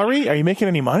salary? Are you making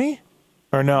any money,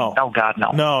 or no? Oh God,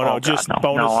 no. No, just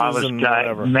bonuses and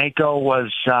whatever. Mako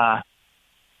was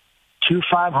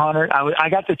 2,500. I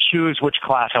got to choose which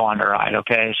class I wanted to ride.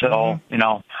 Okay, so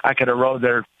I could have rode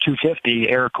their 250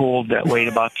 air cooled that weighed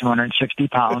about 260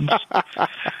 pounds.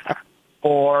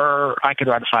 or I could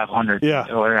ride a 500. Yeah.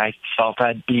 Or I felt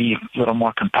I'd be a little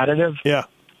more competitive. Yeah.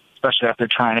 Especially after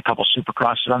trying a couple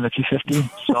supercrosses on the 250.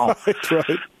 So, That's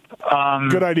right.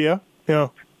 Good idea. Yeah.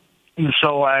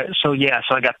 So I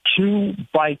got 2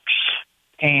 bikes,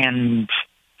 and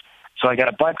so I got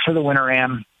a bike for the Winter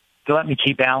Am. They let me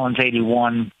keep Allen's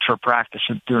 81 for practice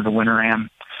during the Winter Am.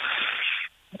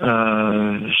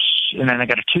 And then I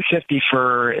got a 250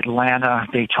 for Atlanta,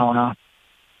 Daytona.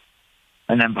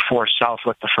 And then before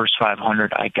Southwick, the first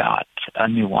 500, I got a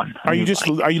new one. Living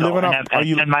off?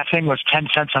 And my thing was 10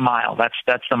 cents a mile.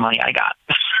 That's the money I got.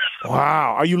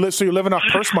 Wow. So you're living off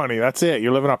purse money? That's it.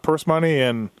 You're living off purse money,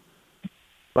 and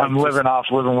I'm living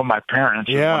with my parents.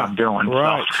 Yeah, is what I'm doing.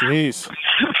 Right. So. Jeez.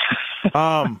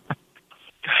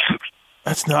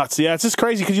 That's nuts. Yeah, it's just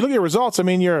crazy because you look at your results. I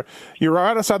mean, you're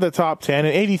right outside the top 10.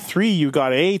 In 83, you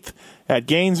got 8th at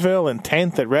Gainesville and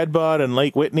 10th at Redbud and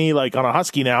Lake Whitney, like on a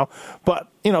Husky now. But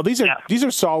these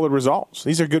are solid results.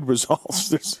 These are good results.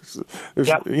 There's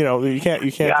you can't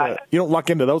you don't luck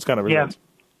into those kind of results.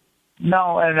 Yeah.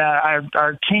 No, and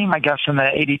our team, I guess, in the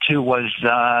 82 was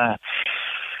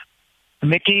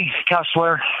Mickey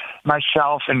Kessler,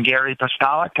 myself, and Gary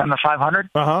Postolic on the 500.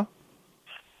 Uh-huh.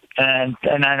 And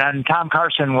Tom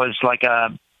Carson was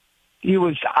he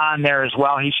was on there as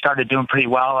well. He started doing pretty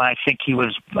well, and I think he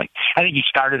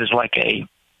started as like a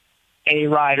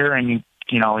rider, and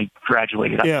he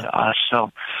graduated up to us.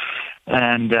 So,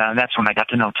 and that's when I got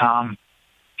to know Tom.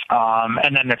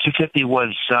 And then the 250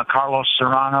 was Carlos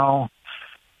Serrano,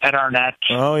 Ed Arnett.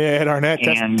 Oh yeah, Ed Arnett,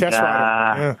 test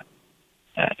rider.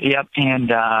 Yep, and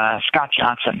Scott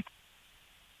Johnson,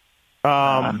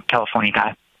 California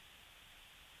guy.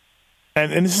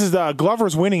 And this is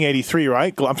Glover's winning 83,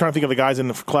 right? I'm trying to think of the guys in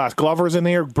the class. Glover's in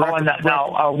here. We're on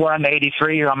the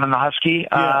 83. I'm in the Husky.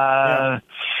 Yeah,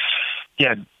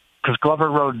 because Glover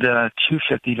rode the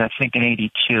 250, I think, in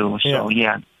 82. So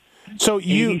yeah. So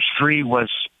 83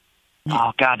 was.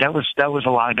 Oh God, that was a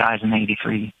lot of guys in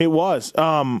 83. It was.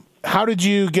 How did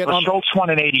you get on? Schultz won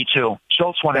in 82.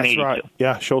 That's right.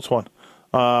 Yeah, Schultz won.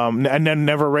 And then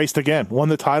never raced again. Won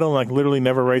the title and literally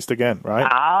never raced again,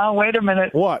 right? Wait a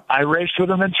minute. What? I raced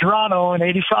with him in Toronto in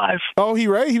 85. Oh, he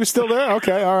raced? He was still there?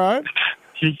 Okay, all right.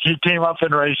 He came up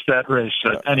and raced that race.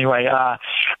 Anyway,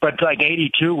 but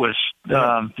 82 was,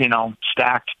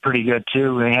 stacked pretty good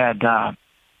too. They had,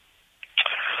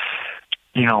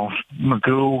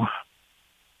 Magoo,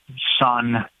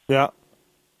 Sun. Yeah.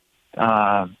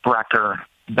 Brecker,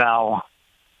 Bell.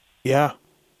 Yeah.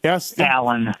 Yes.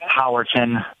 Allen,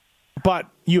 Howerton. But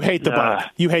you hate the bike.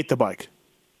 You hate the bike.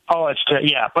 Oh,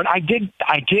 but I did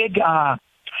get a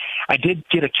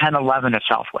 10-11 at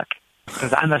Southwick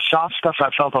because on the soft stuff I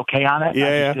felt okay on it.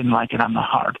 I just didn't like it on the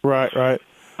hard. Right.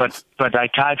 But I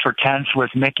tied for 10th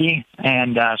with Mickey,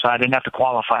 and so I didn't have to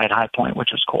qualify at High Point, which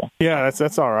was cool. Yeah,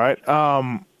 that's all right.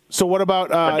 So what about?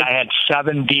 But I had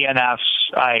 7 DNFs.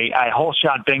 I whole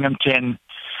shot Binghamton.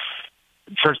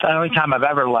 Only time I've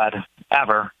ever led,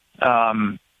 ever.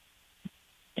 And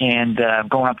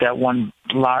going up that one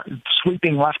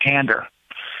sweeping left-hander.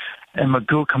 And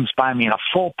Magoo comes by me in a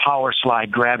full power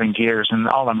slide, grabbing gears, and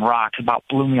all them rocks about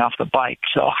blew me off the bike.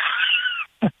 So,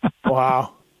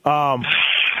 wow.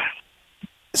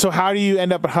 So how do you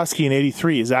end up at Husky in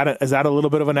 83? Is that a little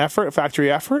bit of an effort,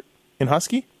 factory effort in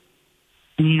Husky?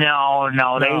 No.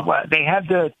 They had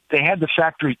the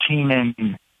factory team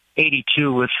in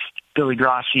 82 with Billy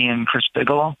Grossi and Chris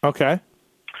Bigelow. Okay.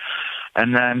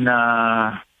 And then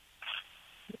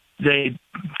they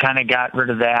kind of got rid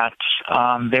of that.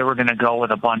 They were going to go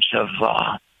with a bunch of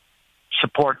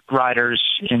support riders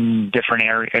in different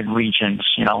regions,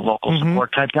 local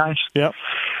support type guys. Yep.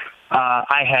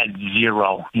 I had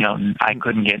 0. I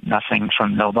couldn't get nothing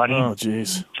from nobody. Oh,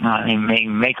 jeez.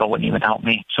 Mako wouldn't even help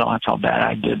me, so that's how bad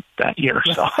I did that year.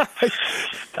 So,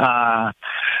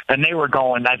 and they were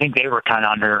going. I think they were kind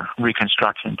of under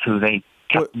reconstruction too. They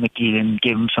kept Mickey and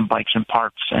gave him some bikes and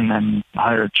parts, and then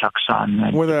hired Chuck Son.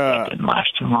 And it didn't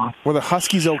last too long. Were the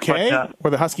Huskies okay?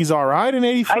 Were the Huskies all right in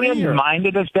 83? I didn't mind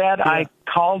it as bad. Yeah. I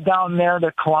called down there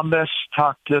to Columbus,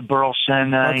 talked to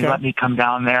Burleson. He let me come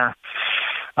down there.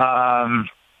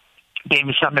 Gave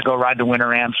me something to go ride the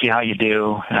Winter Am, see how you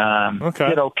do.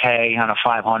 Did okay on a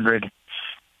 500.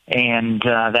 And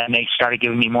then they started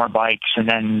giving me more bikes. And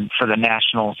then for the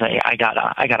Nationals, I got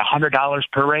 $100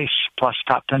 per race plus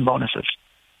top 10 bonuses.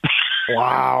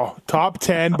 Wow. Top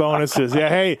 10 bonuses. Yeah,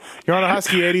 hey, you're on a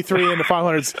Husky 83 in the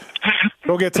 500s.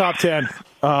 Go get top 10.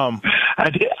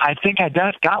 I think I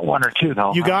got one or two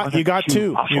though. You got two.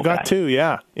 You got guys. two.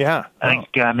 Yeah. I think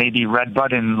maybe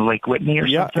Redbud in Lake Whitney or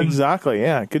something. Yeah, exactly.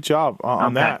 Yeah, good job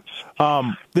on that.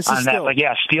 This is still, but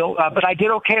steel. But I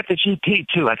did okay at the GP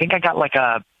too. I think I got like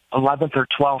a 11th or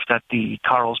 12th at the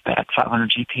Carlsbad 500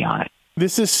 GP on it.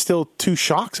 This is still 2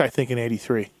 shocks, I think, in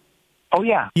 '83. Oh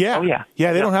yeah. Yeah. Oh yeah.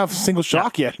 Yeah, they don't have single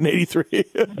shock yet in '83.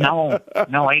 No,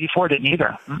 '84 didn't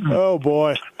either. Mm-mm. Oh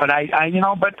boy. But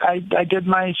I did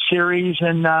my series,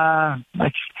 and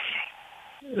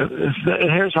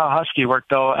here's how Husky worked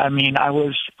though. I mean, I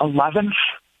was 11th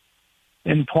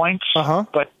in points,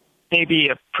 but maybe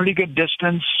a pretty good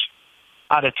distance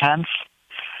out of 10th.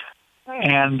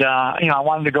 And I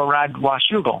wanted to go ride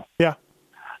Washougal. Yeah.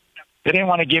 They didn't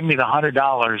want to give me the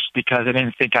 $100 because they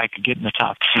didn't think I could get in the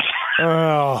top 10.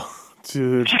 Oh,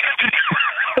 dude.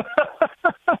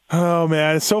 Oh,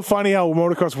 man. It's so funny how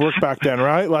motocross worked back then,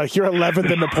 right? Like, you're 11th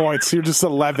in the points. You're just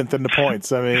 11th in the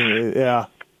points. I mean, yeah.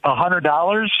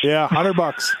 $100? Yeah,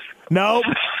 $100. Nope.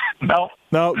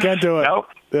 No, can't do it. Nope.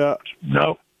 Yeah.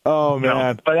 Nope. Oh,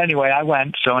 man. No. But anyway, I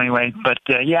went. So anyway, but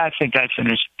I think I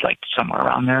finished like somewhere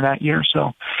around there that year.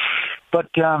 So, but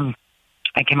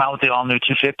I came out with the all-new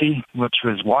 250, which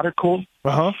was water-cooled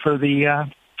for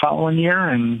the following year,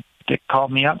 and Dick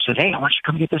called me up and said, hey, I want you to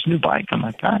come get this new bike. I'm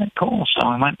like, all right, cool. So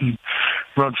I went and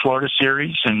rode Florida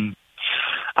Series and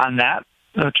on that,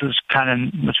 which was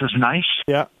nice.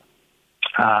 Yeah.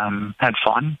 Had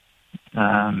fun.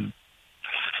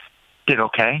 Did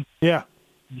okay. Yeah.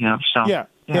 So yeah.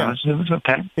 It was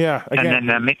okay. Yeah. Again. And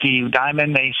then Mickey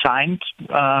Diamond, they signed.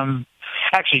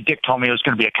 Actually, Dick told me it was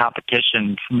going to be a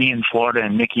competition for me in Florida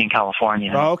and Mickey in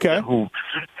California. Oh, okay. Who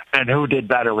did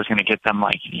better was going to get them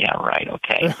like, yeah, right,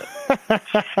 okay.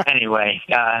 Anyway,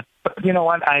 but you know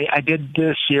what? I did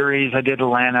the series. I did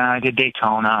Atlanta. I did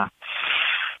Daytona.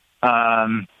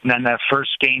 And then that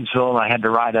first Gainesville, I had to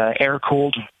ride a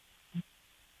air-cooled,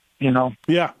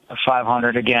 a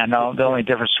 500 again. No, the only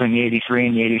difference between the 83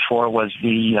 and the 84 was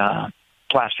the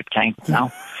plastic tank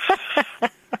now.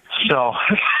 So...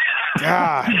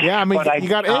 yeah, I mean, you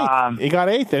got 8th. You got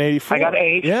 8th in 84. I got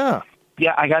 8th. Yeah.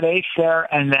 Yeah, I got 8th there,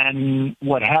 and then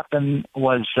what happened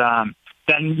was,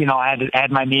 then I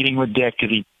had my meeting with Dick,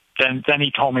 because then he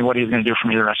told me what he was going to do for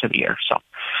me the rest of the year.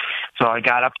 So I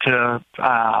got up to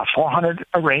 400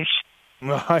 a race.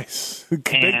 Nice,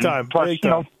 big time, plus, big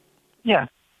time. Yeah,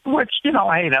 which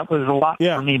hey, that was a lot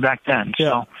for me back then.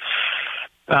 Yeah.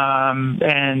 So, and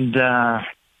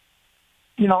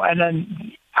then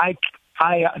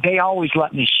they always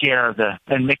let me share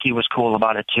and Mickey was cool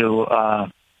about it too,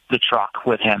 the truck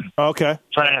with him. Okay.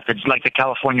 So I didn't have to, like the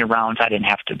California rounds, I didn't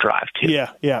have to drive to.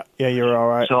 Yeah, you're all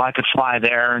right. So I could fly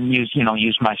there and use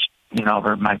my,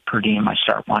 my per diem, my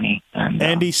start money. And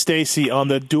Andy Stacy on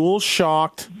the dual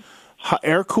shocked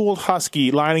air-cooled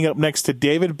Husky lining up next to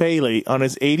David Bailey on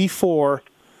his 84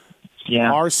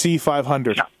 RC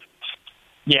 500.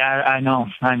 Yeah, I know.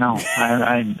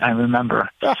 I remember.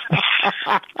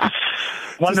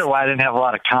 Wonder why I didn't have a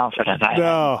lot of confidence.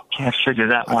 I can't figure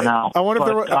that one out. I wonder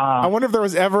if there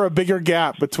was ever a bigger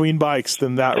gap between bikes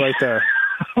than that right there.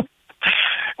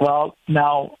 Well,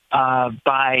 now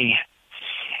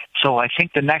so I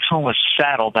think the next one was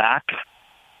Saddleback,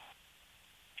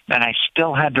 and I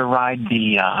still had to ride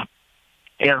the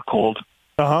air-cooled.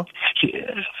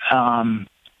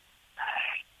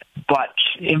 But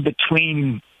in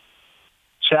between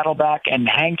Saddleback and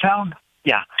Hangtown,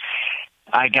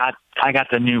 I got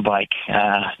the new bike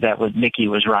that Mickey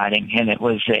was riding, and it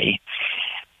was they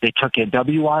took a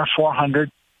WR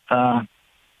 400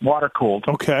 water cooled.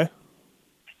 Okay.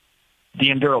 The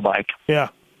enduro bike. Yeah.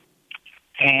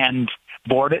 And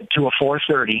bored it to a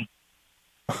 430.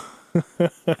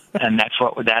 And that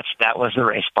was the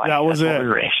race bike. That's what it. we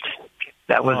raced.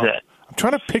 That was it. I'm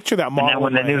trying to picture that model.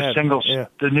 And then when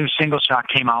the new single shock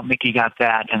came out, Mickey got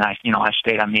that, and I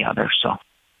stayed on the other. So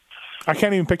I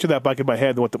can't even picture that bike in my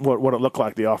head. What it looked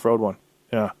like, the off-road one.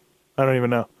 Yeah, I don't even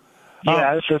know.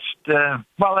 Yeah, it's just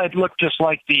it looked just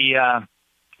like the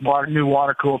new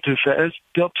water cooled 250. It's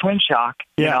built twin shock.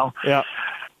 Yeah.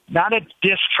 Not a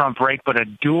disc front brake, but a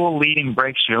dual leading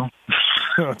brake shoe.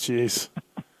 Oh, jeez.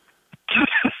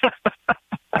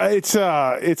 It's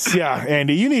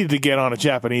Andy, you needed to get on a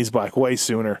Japanese bike way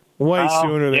sooner than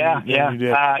you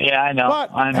did. I know.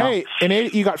 But I know. hey,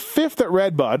 you got 5th at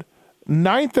Redbud,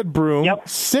 9th at Broome,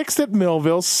 6th at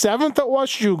Millville, 7th at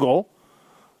Washougal.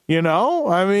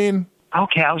 I mean.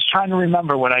 Okay, I was trying to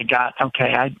remember what I got.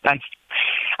 Okay,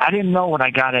 I didn't know what I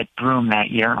got at Broome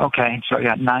that year. Okay, so I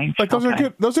got 9th. Like those are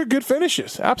good. Those are good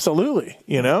finishes. Absolutely.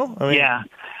 I mean, yeah.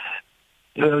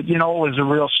 you know, it was a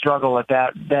real struggle at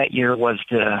that year was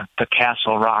the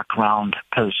Castle Rock round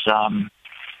because,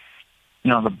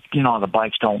 the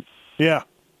bikes don't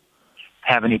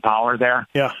have any power there.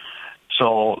 Yeah.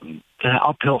 So the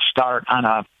uphill start on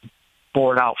a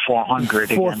board out 400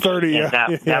 430.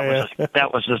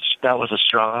 That was a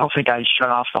struggle. I don't think I shut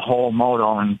off the whole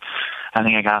moto, and I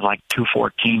think I got like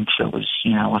 2/14. So it was,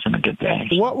 it wasn't a good day.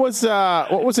 What was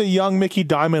a young Mickey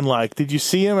Diamond like? Did you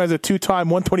see him as a 2-time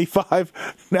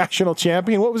 125 national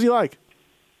champion? What was he like?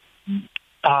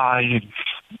 We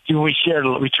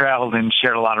traveled and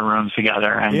shared a lot of rooms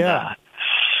together, and he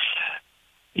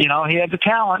had the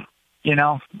talent. And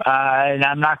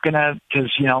I'm not gonna,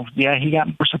 because he got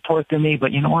more support than me,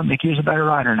 but you know what, Mickey was a better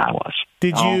rider than I was.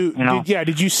 Did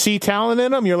you see talent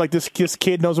in him? You're like, this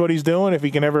kid knows what he's doing if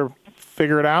he can ever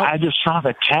figure it out. I just saw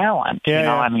the talent.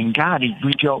 I mean, God,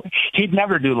 he'd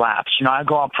never do laps. I'd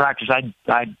go out practice. I'd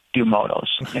do motos.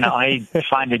 I'd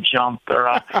find a jump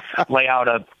or lay out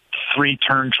a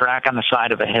 3-turn track on the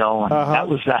side of a hill, and that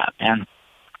was that, man.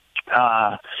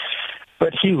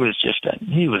 But he was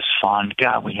fun.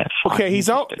 God, we had fun. Okay, he's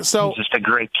just a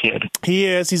great kid. He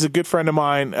is. He's a good friend of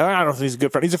mine. I don't know if he's a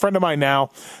good friend. He's a friend of mine now.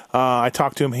 I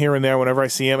talk to him here and there whenever I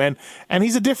see him, and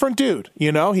he's a different dude.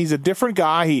 He's a different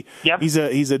guy. He's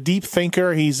a deep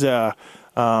thinker. He's a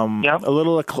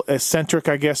little eccentric,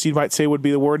 I guess you might say would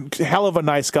be the word. Hell of a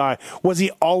nice guy. Was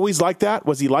he always like that?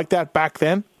 Was he like that back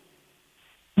then?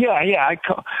 Yeah.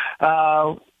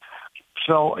 That's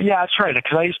right.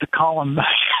 Because I used to call him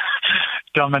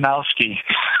Dominowski.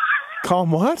 Call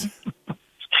him what?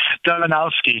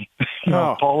 Dominowski.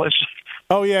 Polish.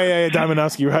 Oh, yeah,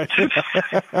 Dominowski, right.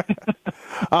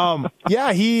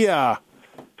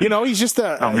 He's just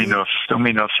a... Don't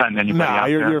mean to offend anybody out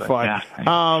there. You're fine.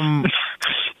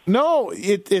 No,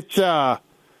 he's an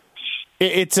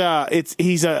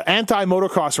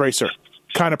anti-motocross racer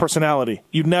kind of personality.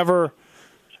 You've never...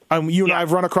 you and I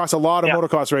have run across a lot of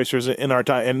motocross racers in our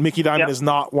time, and Mickey Diamond is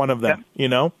not one of them,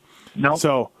 No.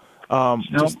 So,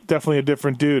 just definitely a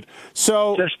different dude.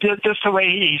 So just the way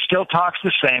he still talks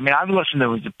the same. I mean, I've listened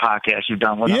to the podcast you've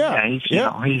done with him.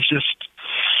 He's just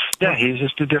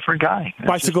a different guy.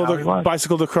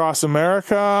 Bicycled across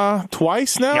America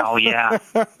twice now. Oh yeah,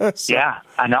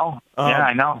 I know.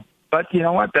 I know. But you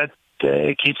know what? That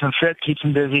keeps him fit, keeps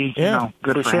him busy.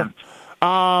 Good for him.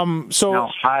 I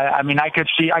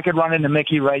could run into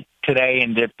Mickey right today,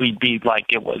 and we'd be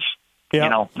like it was,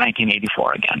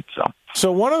 1984 again. So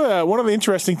one of the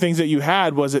interesting things that you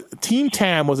had was that Team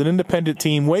Tam was an independent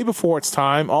team way before its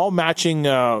time, all matching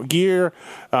gear,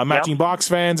 matching box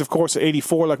fans. Of course,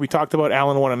 84, like we talked about,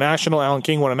 Alan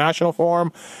King won a national for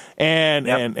him,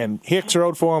 and Hicks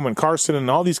rode for him, and Carson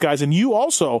and all these guys. And you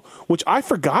also, which I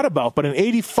forgot about, but in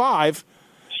 85,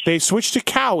 they switched to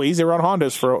Cowies. They were on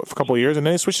Hondas for a couple of years, and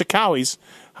then they switched to Cowies.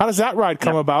 How does that ride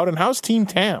come about, and how's Team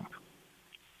Tam?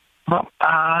 Well,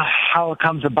 how it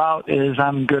comes about is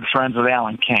I'm good friends with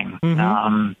Alan King.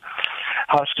 Mm-hmm.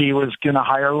 Husky was going to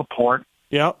hire Laporte.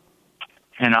 Yep.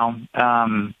 So,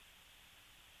 I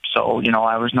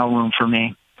was no room for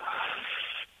me.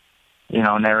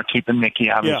 And they were keeping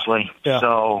Mickey, obviously. Yeah.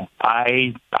 So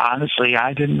I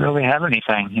didn't really have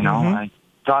anything, I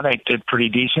thought I did pretty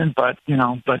decent, but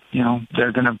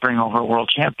they're going to bring over a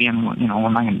world champion. What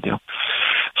am I going to do?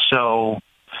 So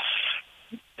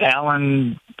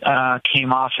Alan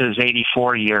came off his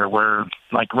 84 year where,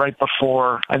 like, right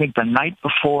before, I think the night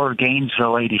before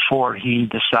Gainesville 84, he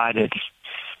decided,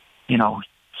 he's going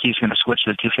to switch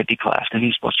to the 250 class because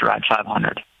he's supposed to ride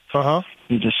 500.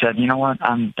 He just said, you know what,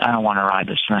 I don't want to ride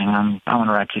this thing. I want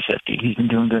to ride 250. He's been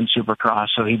doing good in Supercross,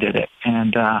 so he did it.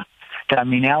 And,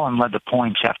 Alan led the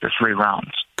points after 3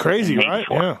 rounds. Crazy, right?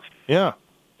 Yeah.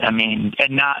 I mean,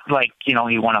 and not like, he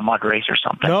won a mud race or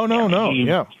something. No.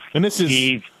 Yeah. And this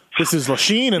is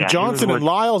Lachine and Johnson and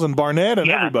Lyles and Barnett and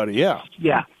everybody. Yeah.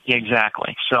 Yeah,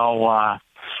 exactly. So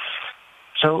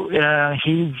he,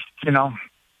 he did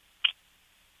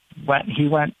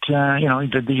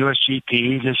the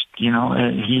USGP, just,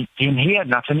 he had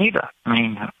nothing either. I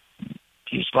mean,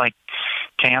 he's like,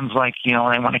 Tam's like, they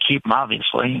want to keep him,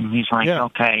 obviously. And he's like,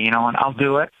 okay, and I'll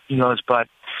do it. He goes, but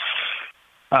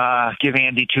give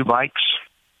Andy 2 bikes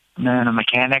and then a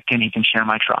mechanic, and he can share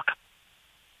my truck.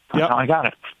 That's how I got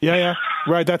it. Yeah.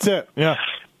 Right, that's it. Yeah.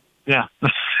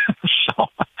 So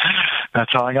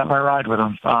that's how I got my ride with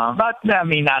him. But, I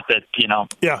mean, not that,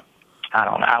 Yeah. I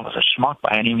don't know. I was a schmuck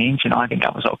by any means. I think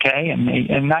I was okay,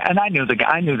 and I knew the guy.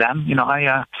 I knew them.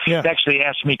 They actually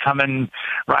asked me come and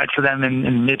ride for them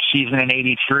in mid-season in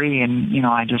 '83, and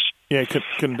I just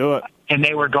couldn't do it. and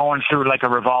they were going through like a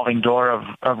revolving door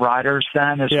of riders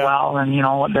then as well. And,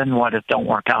 then what? If it don't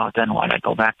work out, then what? I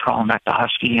go back crawling back to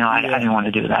Husky. I didn't want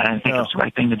to do that. I didn't think it was the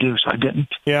right thing to do, so I didn't.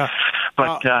 Yeah.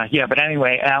 But, but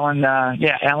anyway, Alan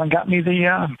got me it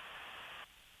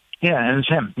was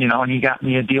him, and he got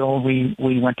me a deal. We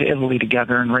went to Italy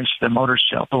together and raced the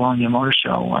Bologna Motor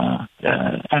Show,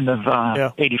 end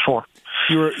of 84.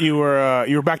 You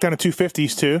were back down to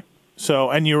 250s too.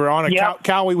 So, and you were on a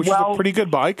Cowie, which is a pretty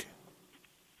good bike.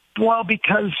 Well,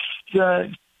 because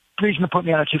the reason to put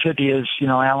me on a 250 is,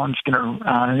 Alan's going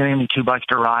to give me 2 bikes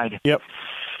to ride. Yep.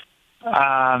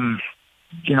 I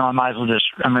might as well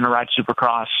I'm going to ride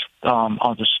Supercross.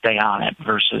 I'll just stay on it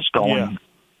versus going,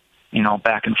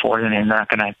 back and forth. And they're not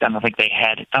going to, I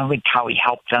don't think Cowie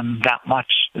helped them that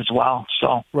much as well.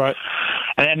 So, right.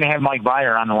 And then they have Mike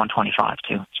Beyer on the 125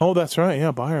 too. Oh, that's right. Yeah,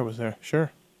 Beyer was there.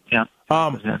 Sure. Yeah.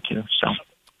 Was there too.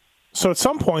 So at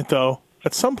some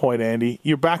point, Andy,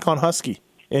 you're back on Husky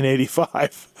in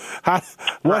 85.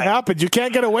 What happened? You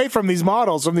can't get away from these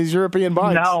models, from these European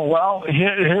bikes. No, well,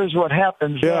 here's what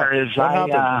happens there is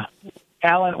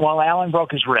Alan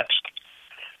broke his wrist.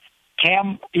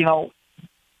 Cam,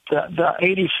 the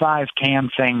 85 Cam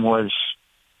thing was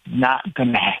not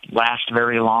going to last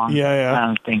very long. Yeah. I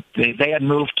don't think they had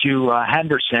moved to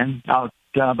Henderson out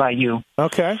by you.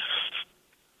 Okay.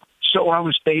 So I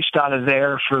was based out of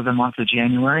there for the month of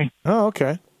January. Oh,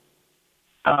 okay.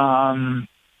 Now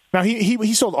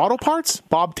he sold auto parts.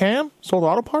 Bob Tam sold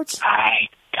auto parts. I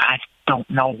don't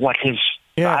know what his.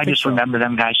 Yeah, I just remember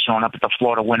them guys showing up at the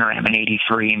Florida Winter Am in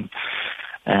 '83,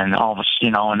 and all of us,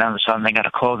 and all of a sudden they got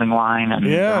a clothing line and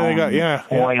they got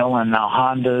oil and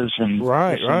Hondas and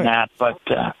right. And that. But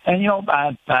I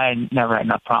never had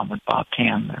no problem with Bob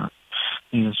Tam.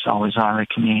 He was always all right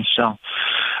to me. So.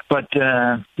 But,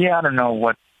 I don't know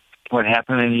what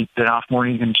happened. Maybe he bit off more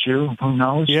than he can chew. Who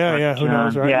knows? Yeah, who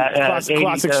knows, right? Yeah,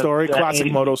 classic story,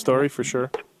 classic moto story for sure.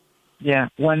 Yeah,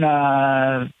 when,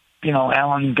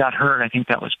 Alan got hurt, I think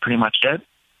that was pretty much it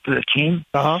for the team.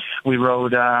 Uh-huh. We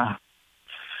rode,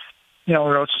 we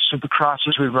rode some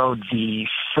Supercrosses. We rode we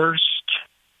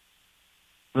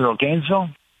rode Gainesville.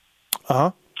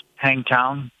 Uh-huh.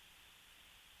 Hangtown.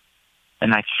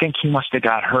 And I think he must have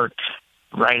got hurt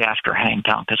right after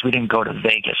Hangtown because we didn't go to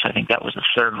Vegas. I think that was the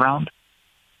 3rd round.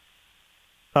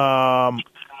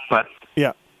 But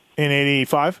yeah, in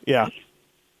 85, yeah.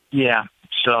 Yeah,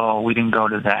 so we didn't go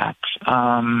to that.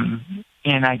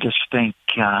 And I just think,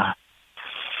 it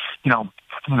was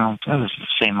the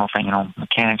same old thing.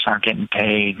 Mechanics aren't getting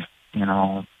paid.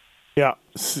 Yeah,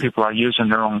 people are using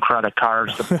their own credit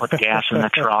cards to put gas in the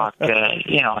truck.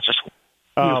 It's just.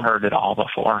 You've heard it all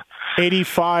before.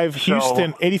 85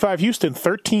 Houston,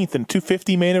 13th in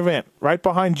 250 main event, right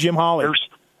behind Jim Hawley.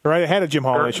 Right ahead of Jim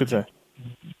Hawley, I should say.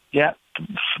 Yeah,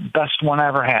 best one I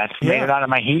ever had. Yeah. Made it out of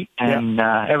my heat, and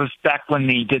it was back when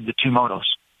they did the 2 motos.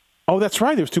 Oh, that's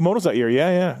right. There was 2 motos that year.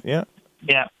 Yeah. Yeah.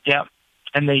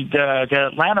 And the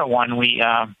Atlanta one, we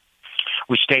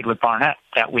stayed with Barnett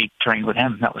that week, trained with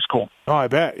him. That was cool. Oh, I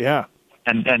bet. Yeah.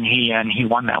 And he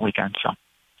won that weekend. So.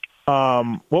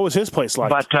 What was his place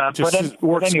like?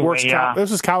 Anyway,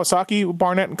 this is Kawasaki,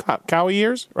 Barnett, and Cowie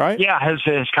years, right? Yeah, his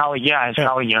Cowie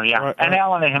year, yeah. Right, and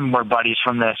Alan and him were buddies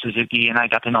from the Suzuki, and I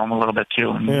got to know him a little bit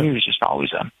too. And he was just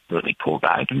always a really cool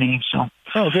guy to me. So.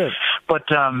 Oh, good. But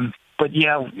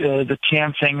the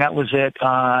TAM thing, that was it.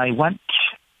 I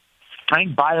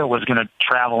think Beyer was going to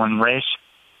travel and race,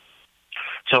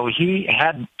 so he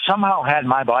somehow had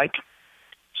my bike.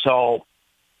 So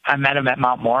I met him at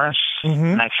Mount Morris. Mm-hmm.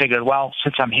 And I figured, well,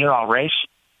 since I'm here, I'll race.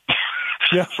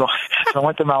 Yeah. So I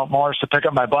went to Mount Morris to pick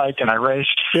up my bike, and I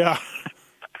raced. Yeah.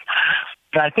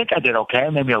 And I think I did okay,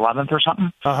 maybe 11th or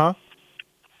something. Uh-huh.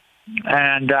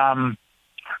 And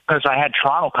because I had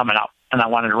Toronto coming up, and I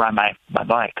wanted to ride my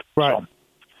bike. Right. So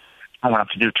I went up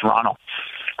to do Toronto.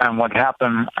 And what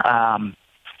happened,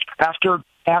 after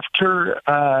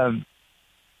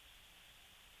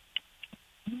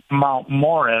Mount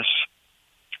Morris,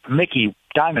 Mickey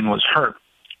Diamond was hurt.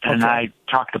 And I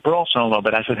talked to Burleson a little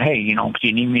bit. I said, hey, do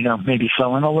you need me to maybe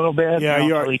fill in a little bit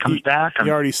until he comes back?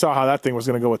 You already saw how that thing was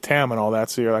going to go with Tam and all that,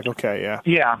 so you're like, okay, yeah.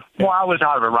 Yeah. Well, I was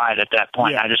out of a ride at that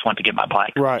point. Yeah. I just wanted to get my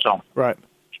bike. Right, so right.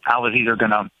 I was either going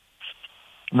to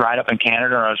ride up in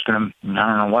Canada or I don't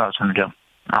know what I was going to do.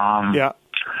 Yeah.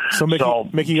 So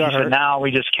Mickey got hurt. Said, no,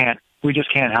 we just can't help, we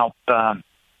just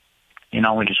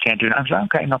can't do that. I said,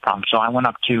 okay, no problem. So I went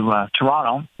up to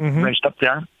Toronto, raced up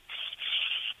there.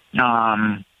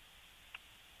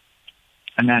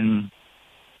 And then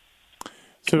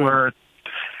we're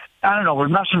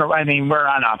messing around. I mean, we're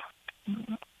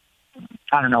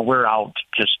out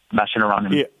just messing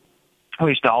around we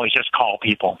used to always just call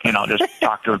people, just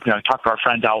talk to our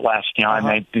friends out west.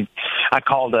 I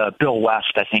called Bill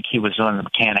West. I think he was one of the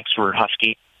mechanics for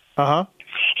Husky.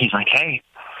 He's like, hey,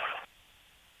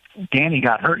 Danny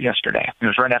got hurt yesterday. It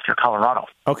was right after Colorado.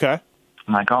 Okay.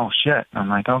 I'm like, oh shit. I'm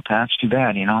like, okay, that's too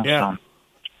bad, Yeah. So,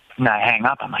 and I hang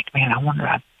up. I'm like, man, I wonder.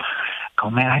 I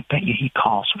bet you he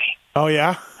calls me. Oh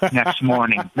yeah. Next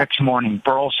morning,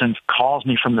 Burleson calls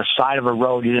me from the side of a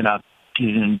road. He's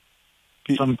in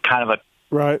some kind of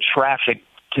a traffic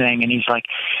thing, and he's like,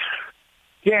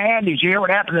 yeah, Andy, did you hear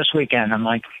what happened this weekend? I'm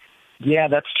like, yeah,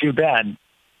 that's too bad.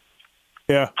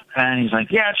 Yeah. And he's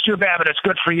like, yeah, it's too bad, but it's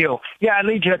good for you. Yeah, I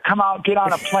need you to come out, get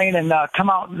on a plane, and come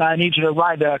out, and I need you to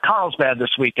ride to Carlsbad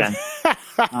this weekend.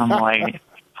 I'm like,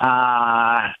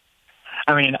 I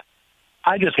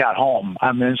just got home.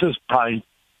 This is probably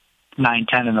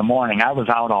 9-10 in the morning. I was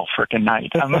out all freaking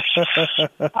night.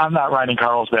 I'm not riding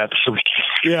Carlsbad this weekend.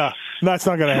 Yeah, that's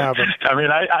not going to happen.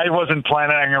 I wasn't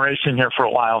planning on racing here for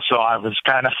a while, so I was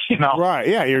kind of, Right,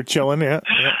 yeah, you're chilling, yeah.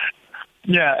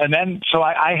 Yeah, and then, so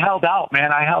I held out,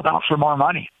 man. I held out for more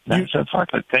money. I said, fuck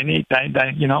it. They need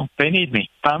me.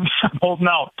 I'm holding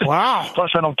out. Wow. Plus,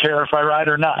 I don't care if I ride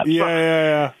or not.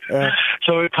 Yeah.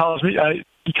 So he calls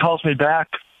me back.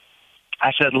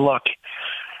 I said, look,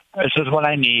 this is what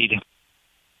I need.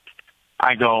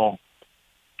 I go,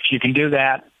 if you can do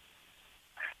that,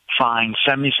 fine.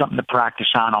 Send me something to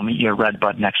practice on. I'll meet you at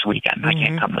Redbud next weekend. I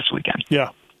can't come this weekend. Yeah.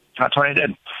 That's what I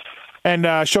did.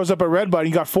 And shows up at Redbud.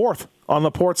 He got fourth on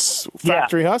Laporte's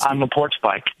factory Husky. On Laporte's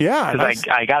bike. Yeah. Because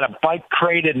I got a bike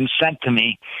crated and sent to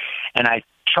me, and I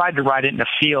tried to ride it in the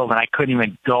field, and I couldn't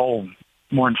even go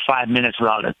more than 5 minutes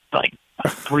without it,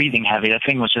 breathing heavy. That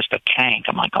thing was just a tank.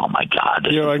 I'm like, oh my God.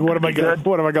 You're like, what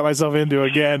have I got myself into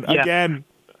again? Yeah. Again.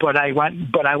 But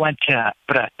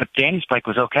Danny's bike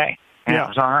was okay. And it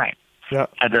was all right. Yeah.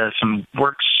 Had some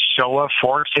work Showa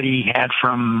forks that he had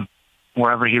from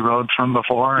wherever he rode from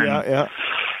before. And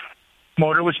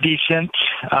motor was decent.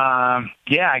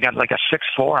 I got like a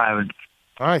 6.4.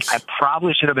 Nice. I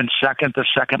probably should have been second the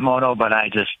second moto, but I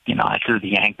just, I threw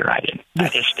the anchor. I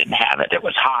just didn't have it. It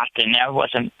was hot, and I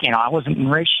wasn't in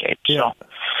race shape. Yeah. So,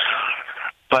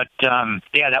 but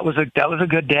that was a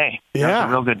good day. Yeah, that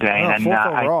was a real good day. Oh, and fourth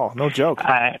overall, no joke.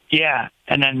 And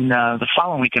then the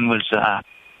following weekend was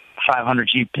 500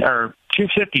 GP or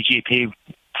 250 GP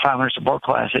 500 support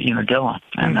class at Unadilla,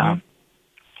 and I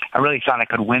really thought I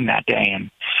could win that day.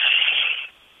 And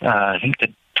I think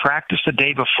the practice the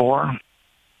day before.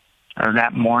 Or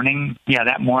that morning, they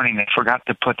forgot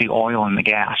to put the oil in the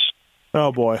gas.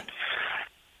 Oh, boy.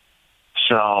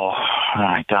 So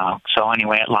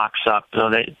anyway, it locks up. So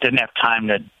they didn't have time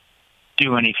to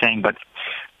do anything but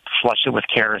flush it with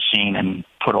kerosene and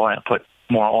put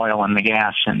more oil in the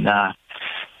gas. And I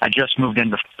just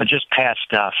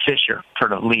passed Fisher for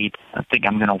the lead. I think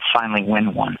I'm going to finally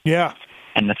win one. Yeah.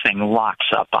 And the thing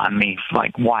locks up on me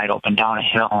like wide open down a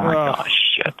hill. I'm like, oh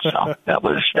shit. So that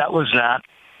was that.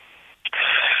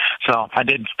 So I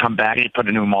did come back. They put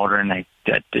a new motor, and they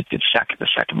did the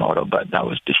second moto, but that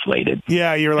was deflated.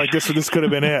 Yeah, you were like, this could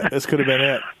have been it. This could have been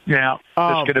it. Yeah,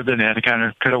 this could have been it. I kind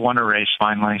of could have won a race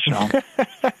finally. So,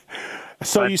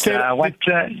 so you said went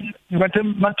to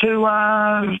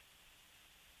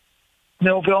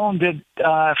Millville and did.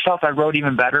 Felt I rode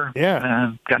even better.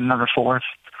 Yeah, got another fourth.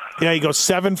 Yeah, you go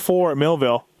 7.4 at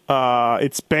Millville.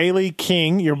 It's Bailey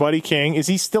King, your buddy King. Is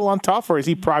he still on tough, or is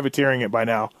he privateering it by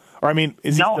now? Or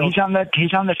he's on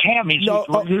the TAM. He's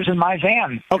using my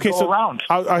van. Okay, so around.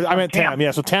 I meant TAM.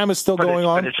 Yeah, so TAM is still going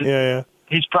on. Yeah.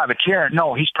 He's privateering.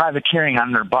 No, he's privateering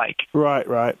on their bike.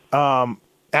 Right. Alan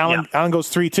goes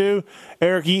 3.2,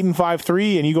 Eric Eaton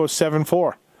 5.3, and you go 7.4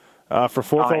 for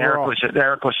fourth overall.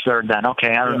 Eric was third then. Okay,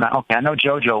 I remember. Okay, I know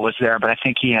JoJo was there, but I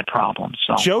think he had problems.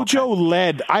 So JoJo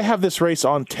led. I have this race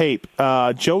on tape.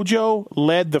 JoJo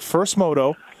led the first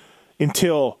moto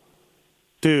until.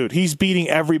 Dude, he's beating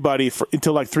everybody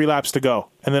until like 3 laps to go.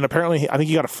 And then apparently, I think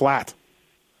he got a flat.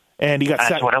 And he got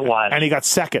second. That's what it was. And he got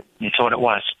second. That's what it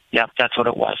was. Yep, that's what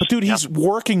it was. But dude, he's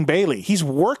working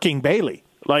Bailey.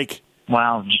 Like,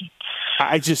 wow.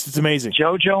 It's amazing.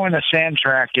 JoJo in the sand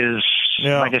track is,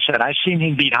 like I said, I've seen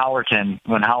him beat Howerton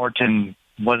when Howerton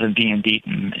wasn't being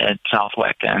beaten at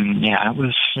Southwick, and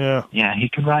he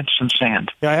could ride some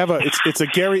sand. Yeah, I have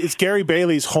it's Gary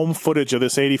Bailey's home footage of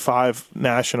this 85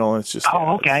 National, and it's just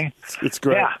okay. It's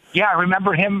great. Yeah, I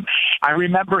remember him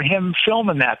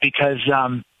filming that because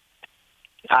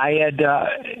I had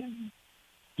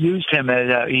used him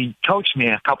as he coached me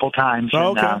a couple times,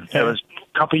 and it was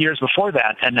a couple years before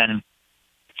that,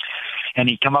 and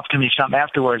he come up to me something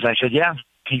afterwards. I said, yeah.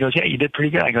 he goes, yeah, you did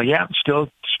pretty good. I go, yeah, I'm still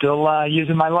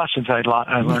using my lessons I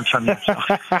learned from you. So.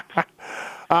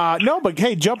 No, but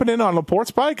hey, jumping in on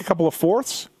Laporte's bike, a couple of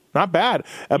fourths, not bad.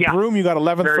 At Broome, you got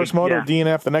 11th first moto,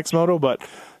 DNF the next moto. But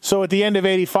so at the end of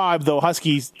 85, though,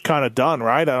 Husky's kind of done,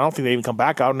 right? I don't think they even come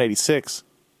back out in 86.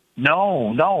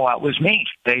 No, it was me.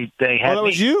 They had. Oh, that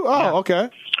was you? Oh, okay.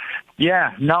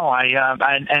 Yeah, no,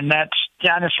 and that's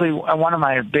honestly one of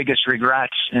my biggest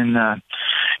regrets in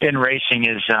racing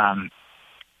is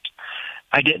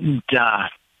I didn't. I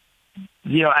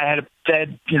had it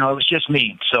was just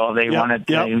me. So they wanted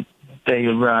they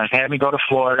had me go to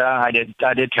Florida. I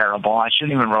did terrible. I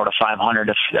shouldn't even rode a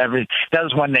 500. That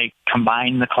was when they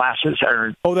combined the classes.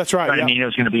 Oh, that's right. I mean, it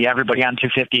was going to be everybody on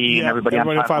 250 and everybody on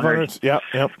 500. Yep.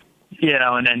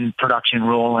 And then production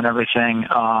rule and everything.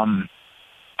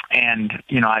 And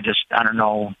I don't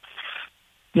know.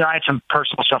 I had some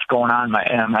personal stuff going on.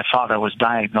 My father was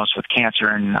diagnosed with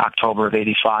cancer in October of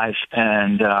 85,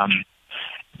 and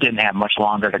didn't have much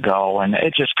longer to go. And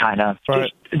it just kind of,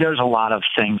 there's a lot of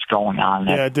things going on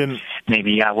that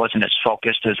maybe I wasn't as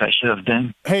focused as I should have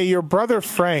been. Hey, your brother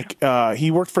Frank,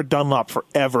 he worked for Dunlop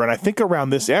forever, and I think around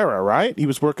this era, right? He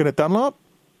was working at Dunlop?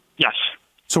 Yes.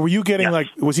 So were you getting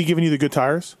was he giving you the good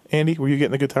tires, Andy? Were you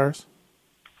getting the good tires?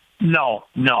 No,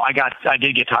 I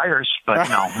did get tires, but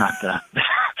no, not the.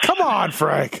 Come on,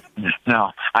 Frank.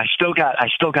 No, I still got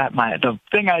the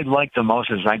thing I like the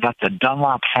most is I got the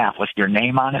Dunlop hat with your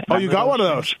name on it. Oh, you got one of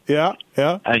those? Yeah.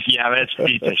 It's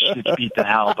beat the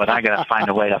hell, but I got to find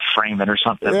a way to frame it or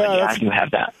something. Yeah, but I do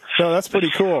have that. No, that's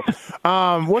pretty cool.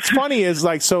 What's funny is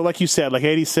like you said,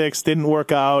 86 didn't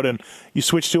work out, and you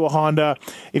switched to a Honda.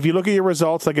 If you look at your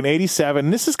results, like an 87,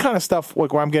 and this is kind of stuff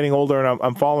like where I'm getting older and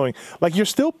I'm following. Like you're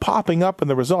still popping up in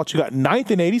the results. You got 9th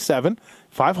in 87,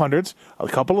 500s, a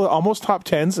couple of almost top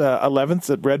 10s, 11th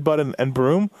at Redbud and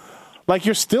Broome. Like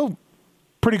you're still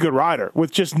pretty good rider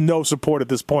with just no support at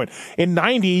this point. In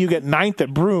 90, you get 9th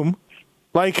at Broome.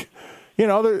 Like,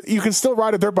 you can still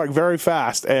ride a dirt bike very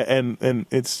fast, and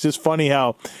it's just funny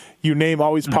how your name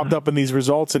always popped up in these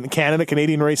results. In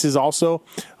Canadian races also.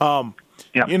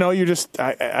 You're just,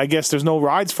 I guess there's no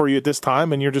rides for you at this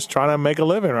time, and you're just trying to make a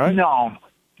living, right? No,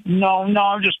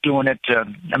 I'm just doing it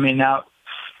now,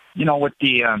 with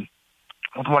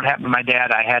with what happened to my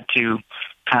dad, I had to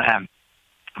kind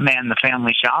of man the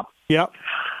family shop. Yep.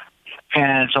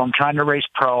 And so I'm trying to race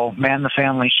pro, man the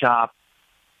family shop.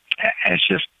 It's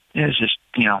just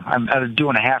I'm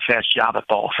doing a half-ass job at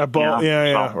both.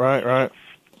 Right.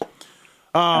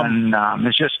 And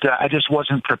it's just I just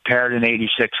wasn't prepared in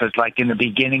 '86. It's like in the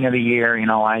beginning of the year,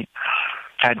 I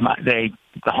had my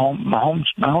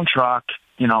own truck,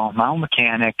 my own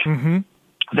mechanic. Mm-hmm.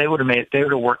 They would have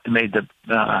worked and made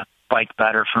the bike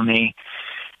better for me,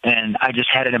 and I just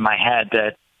had it in my head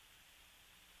that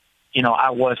it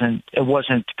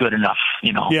wasn't good enough,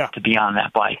 to be on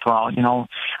that bike. Well,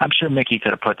 I'm sure Mickey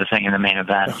could have put the thing in the main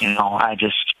event.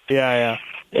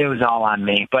 It was all on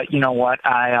me. But you know what?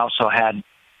 I've also had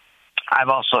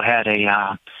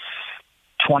a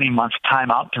 20-month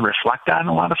time out to reflect on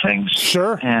a lot of things.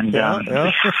 Sure. And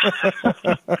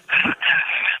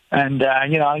and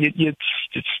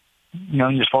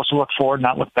you're supposed to look forward,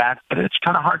 not look back, but it's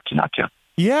kind of hard to not to.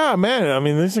 Yeah, man. I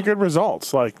mean, these are good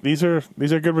results. Like these are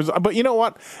good results. But you know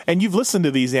what? And you've listened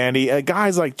to these, Andy.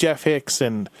 Guys like Jeff Hicks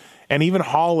and even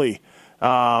Holly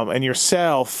and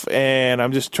yourself. And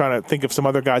I'm just trying to think of some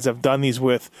other guys I've done these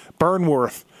with.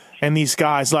 Burnworth and these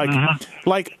guys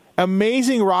like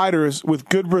amazing riders with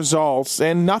good results.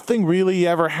 And nothing really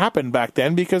ever happened back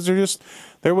then because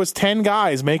there was 10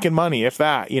 guys making money, if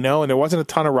that, and there wasn't a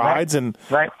ton of rides. And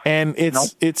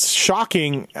it's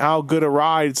shocking how good a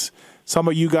rides some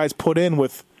of you guys put in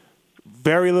with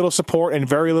very little support and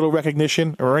very little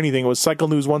recognition or anything. It was Cycle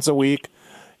News once a week,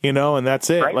 and that's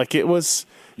it. Right. Like it's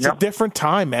a different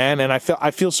time, man. And I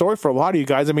feel sorry for a lot of you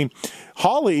guys. I mean,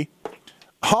 Holly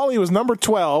was number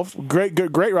 12,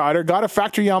 great rider, got a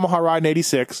factory Yamaha ride in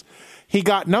 86. He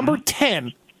got number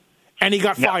 10 and he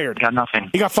got fired. Got nothing.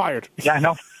 He got fired. Yeah, I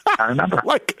know. I remember.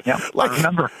 I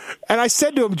remember. And I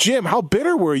said to him, Jim, how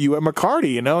bitter were you at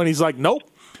McCarty? And he's like, nope,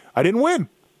 I didn't win.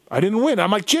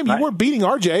 I'm like, Jim, you weren't beating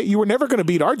RJ. You were never going to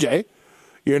beat RJ,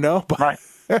 But right.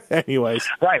 Anyways.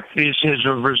 Right. His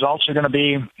results are going to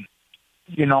be,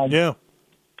 the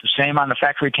same on the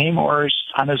factory team or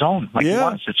on his own. He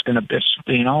was. It's going to be,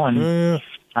 and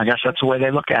I guess that's the way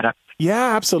they look at it.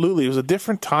 Yeah, absolutely. It was a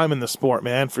different time in the sport,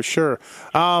 man, for sure.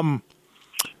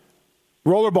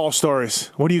 Rollerball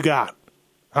stories. What do you got?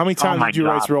 How many times did you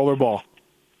race rollerball?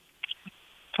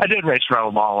 I did race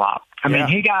rollerball a lot. I mean,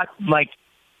 he got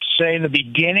say in the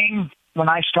beginning when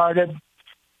I started,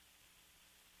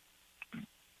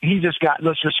 he just got,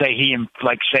 let's just say he,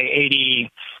 like, say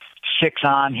 86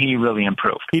 on, he really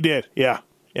improved. He did, yeah.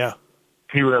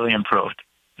 He really improved.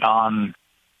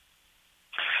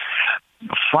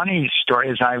 Funny story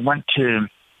is I went to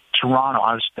Toronto.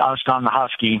 I was on the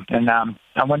Husky, and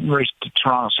I went and raced the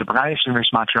Toronto Super. I used to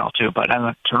race Montreal too, but I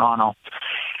went to Toronto,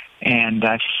 and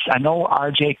I know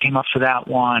RJ came up for that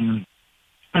one.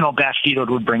 Bastido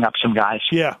would bring up some guys.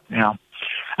 Yeah.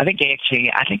 I think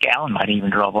Alan might even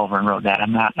drove over and rode that.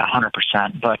 I'm not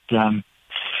 100%, but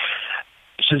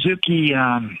Suzuki,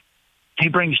 he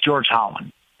brings George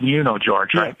Holland. You know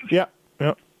George, right? Yeah.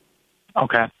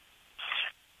 Okay.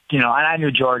 And I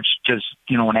knew George just,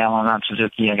 when Alan on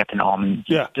Suzuki, I got to know him. And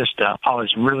just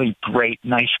always really great,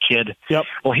 nice kid. Yep.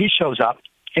 Well, he shows up,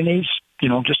 and he's,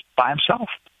 just by himself.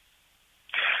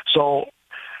 So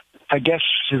I guess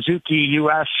Suzuki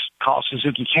US calls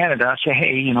Suzuki Canada, say,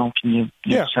 hey, can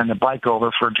you send a bike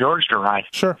over for George to ride?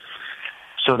 Sure.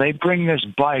 So they bring this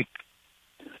bike,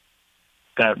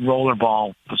 that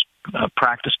rollerball was a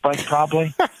practice bike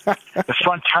probably. The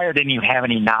front tire didn't even have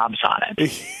any knobs on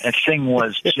it. That thing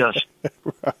was just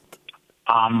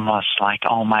almost like,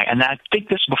 oh my. And I think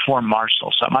this was before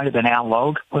Marshall, so it might have been Al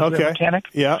Logue was the mechanic.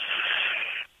 Yeah.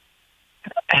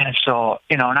 And so,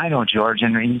 and I know George,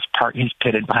 and he's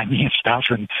pitted by me and stuff,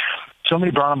 and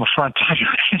somebody brought him a front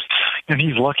tire, and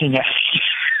he's looking at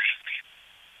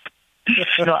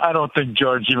I don't think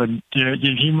George even,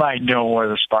 he might know where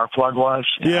the spark plug was.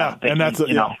 Yeah, and that's,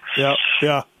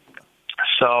 yeah.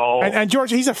 So, and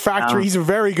George, he's he's a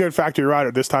very good factory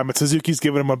rider this time, but Suzuki's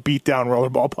giving him a beat-down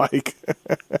rollerball bike.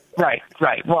 Right.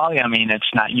 Well,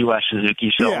 it's not U.S.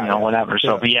 Suzuki, so, whatever.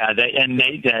 So, but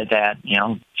they did that,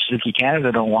 Suzuki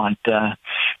Canada don't want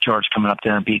George coming up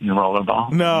there and beating the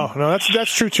rollerball. No,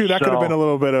 that's true too. That could have been a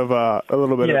little bit of I'm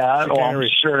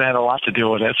sure it had a lot to do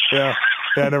with it. Yeah,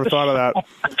 I never thought of that.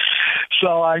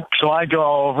 So I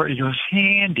go over. He goes,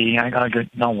 Andy. I go,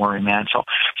 don't worry, man. So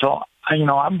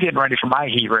I'm getting ready for my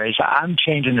heat race. I'm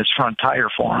changing this front tire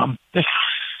for him.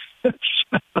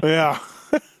 Yeah.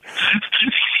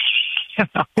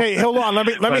 Hey, hold on. Let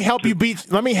me help you beat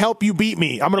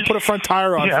me. I'm going to put a front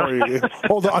tire on for you.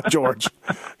 Hold on, George.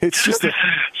 It's just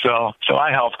So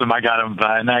I helped him. I got him,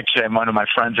 and actually, one of my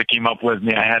friends that came up with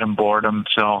me, I had him board him.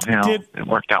 So it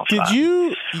worked out. Did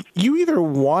fine. you either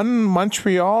won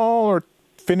Montreal or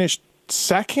finished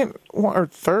second or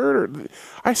third?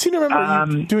 I seem to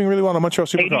remember you doing really well on Montreal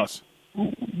Supercross.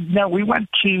 No, we went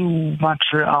to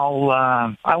Montreal.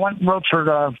 I rode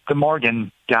for the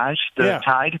Morgan guys, the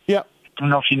Tide. Yep. I don't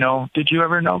know if you know. Did you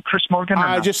ever know Chris Morgan?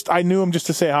 I knew him just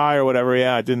to say hi or whatever.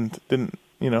 Yeah, I didn't.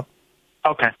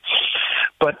 Okay,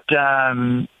 but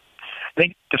I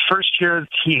think the first year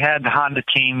he had the Honda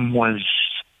team was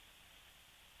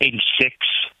 86.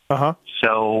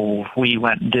 So we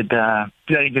went and did. I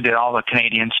think we did all the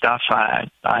Canadian stuff. I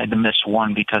had to miss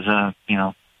one because of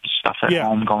stuff at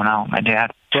home going out with my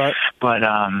dad. Right. But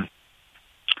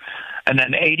and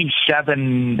then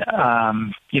 87,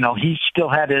 he still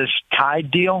had his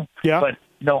Tide deal, but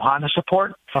no Honda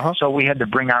support. So we had to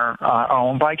bring our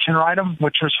own bikes and ride them,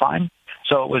 which was fine.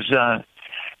 So it was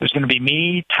going to be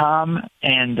me, Tom,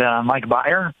 and Mike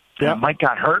Byer. Mike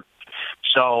got hurt,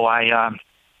 so I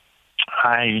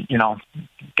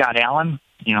got Alan.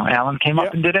 Alan came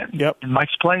up and did it in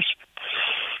Mike's place,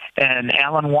 and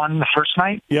Alan won the first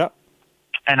night. Yep.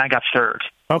 And I got third.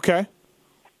 Okay.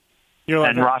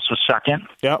 And Ross was second.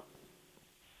 Yep.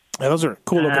 Yeah, those are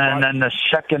cool looking. And then the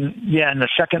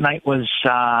second night was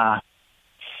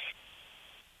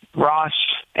Ross,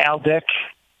 Al Dick,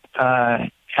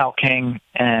 Al King,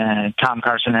 and Tom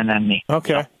Carson, and then me.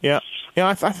 Okay. Yeah.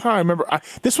 I thought I remember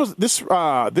this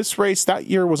race that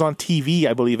year was on TV,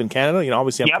 I believe, in Canada.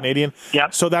 Obviously I'm Canadian.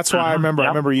 Yep. So that's why I remember. I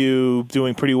remember you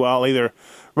doing pretty well, either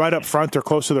right up front or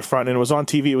close to the front, and it was on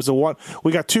TV. It was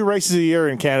we got 2 races a year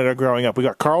in Canada growing up. We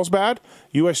got Carlsbad,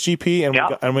 USGP,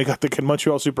 and we got the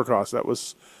Montreal Supercross. That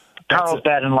was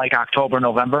Carlsbad in like October,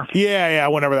 November. Yeah,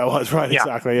 whenever that was. Right,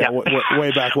 exactly. Yeah,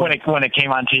 way back when it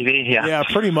came on TV. Yeah, yeah,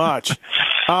 pretty much.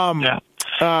 How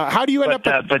do you end up?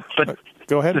 But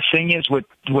go ahead. The thing is with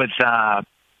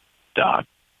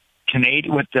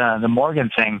Canadian with the Morgan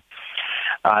thing,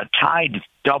 Tide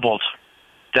doubled.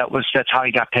 That's how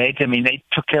he got paid. I mean, they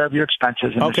took care of your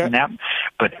expenses and this and that,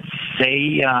 but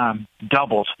they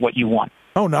doubled what you won.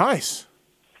 Oh, nice.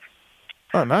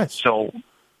 So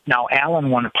now Alan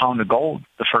won a pound of gold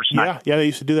the first night. Yeah, they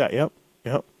used to do that. Yep.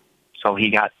 So he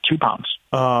got 2 pounds.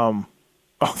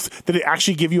 Did it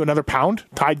actually give you another pound?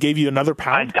 Tide gave you another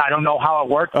pound? I don't know how it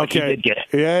worked, but he did get it.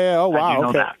 Yeah. Oh, wow. I do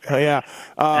know that. Yeah.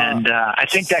 And I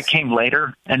think that came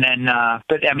later. And then,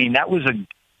 but I mean, that was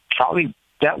probably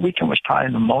that weekend was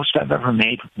probably the most I've ever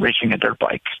made racing a dirt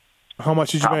bike. How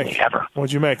much did you make? Ever. What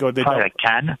did you make? Probably like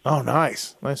 10. Oh,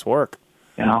 nice. Nice work.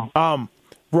 You know?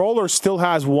 Roller still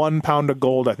has 1 pound of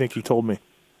gold, I think he told me.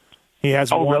 He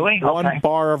has one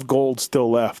bar of gold still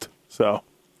left. So,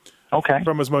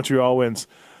 from his Montreal wins.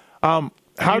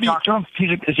 How do you talk to him?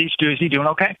 Is he doing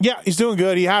okay? Yeah, he's doing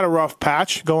good. He had a rough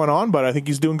patch going on, but I think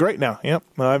he's doing great now. Yep.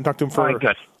 I haven't talked to him for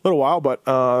a little while, but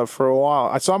for a while.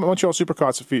 I saw him at Montreal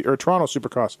Supercross Toronto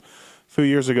Supercross a few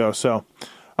years ago. So,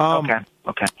 okay.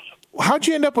 How'd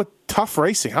you end up with Tough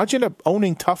Racing? How'd you end up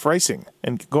owning Tough Racing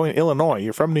and going to Illinois?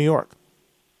 You're from New York.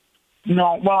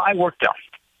 No, well, I worked there.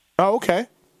 Oh, okay.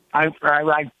 I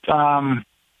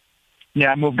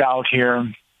moved out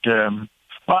here to.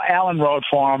 Well, Alan rode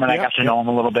for him, and I got to know him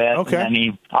a little bit. Okay. And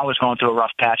then I was going through a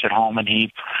rough patch at home, and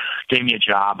he gave me a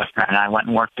job, and I went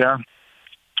and worked there.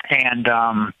 And,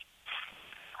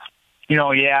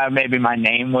 maybe my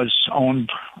name was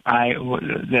owned. I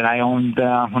owned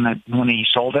when he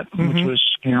sold it, which was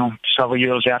several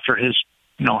years after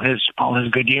all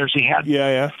his good years he had.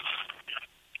 Yeah.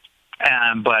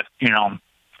 But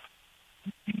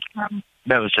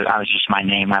that was just my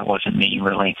name. That wasn't me,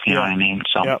 really. You know what I mean?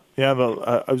 So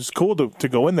it was cool to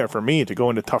go in there for me to go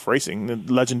into Tough Racing, the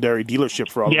legendary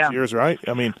dealership for all those years, right?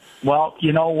 I mean, well,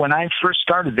 when I first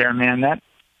started there, man, that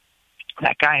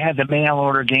guy had the mail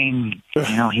order game.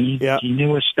 He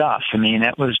knew his stuff. I mean,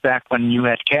 that was back when you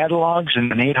had catalogs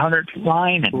and an 800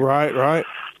 line. And, right.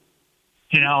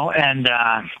 And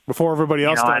before everybody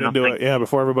else got into it. Yeah,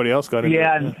 before everybody else got into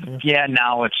it. Yeah,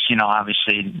 now it's,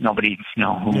 obviously nobody,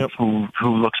 who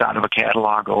looks out of a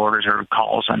catalog or orders or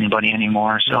calls anybody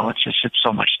anymore. So it's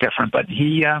so much different. But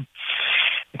he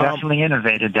definitely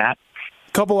innovated that.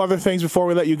 A couple other things before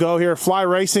we let you go here. Fly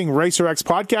Racing Racer X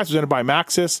podcast presented by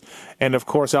Maxxis, and of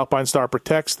course Alpine Star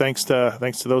Protects. Thanks to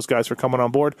those guys for coming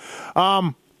on board.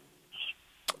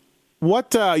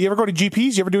 What you ever go to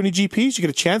GPs? You ever do any GPs? You get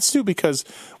a chance to, because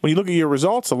when you look at your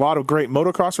results, a lot of great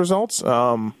motocross results.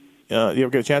 You ever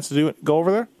get a chance to go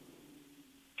over there?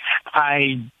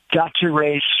 I got to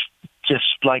race just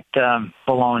like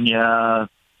Bologna,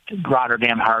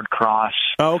 Rotterdam Hard Cross.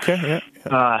 Oh, okay,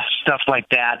 yeah. Stuff like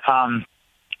that.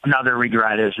 Another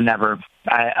regret is never.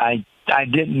 I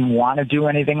didn't want to do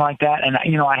anything like that, and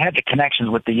I had the connections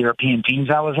with the European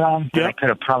teams I was on. That I could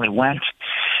have probably went.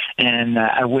 And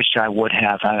I wish I would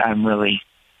have. I'm really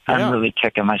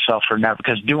kicking myself for never,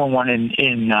 because doing one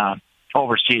in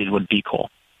overseas would be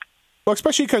cool. Well,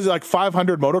 especially because like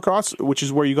 500 motocross, which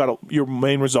is where you got your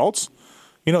main results.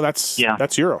 That's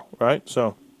Euro, right?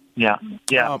 So no,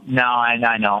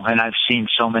 I know, and I've seen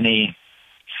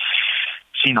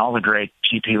all the great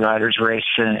GP riders race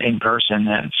in person.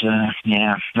 That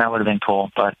would have been cool,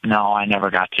 but no, I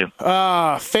never got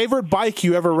to. Favorite bike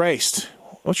you ever raced?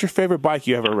 What's your favorite bike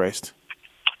you ever raced?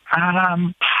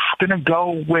 I'm going to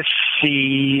go with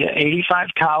the 85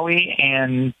 Cowie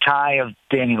and Ty of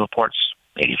Danny Laporte's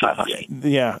 85 Husky.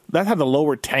 Yeah, that had the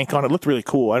lower tank on it. It looked really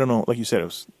cool. I don't know, like you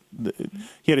said,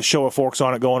 he had a show of forks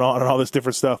on it going on and all this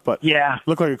different stuff, but it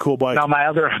looked like a cool bike. Now, my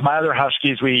other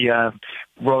Huskies, we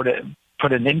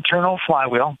put an internal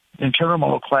flywheel, internal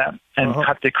motor clap, and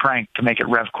cut the crank to make it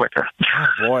rev quicker. Oh,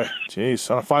 boy. Jeez,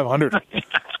 on a 500.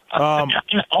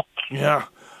 Yeah.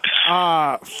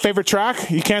 Favorite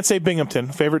track? You can't say Binghamton.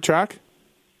 Favorite track?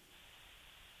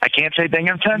 I can't say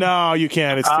Binghamton? No, you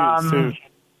can't. It's too.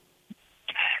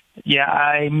 Yeah,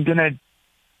 I'm going to,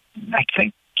 I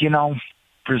think,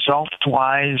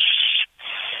 result-wise,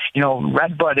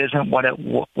 Red Bud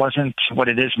wasn't what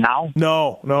it is now.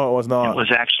 No, it was not. It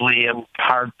was actually a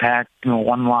hard pack,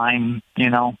 one line,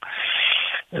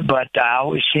 But I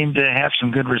always seem to have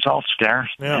some good results there.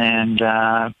 Yeah. And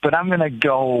but I'm going to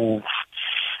go.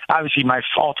 Obviously, my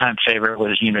all-time favorite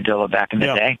was Unadilla back in the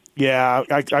day. Yeah,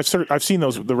 I've seen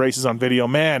the races on video.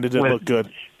 Man, did it look good.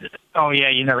 Oh yeah,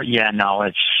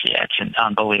 it's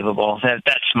unbelievable.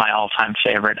 That's my all-time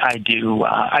favorite. I do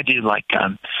like.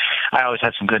 I always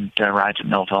had some good rides at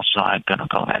Millville, so I'm gonna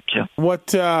go that too.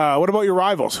 What about your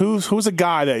rivals? Who's a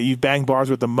guy that you banged bars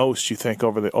with the most? You think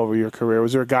over your career?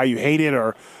 Was there a guy you hated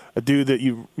or a dude that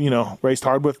you raced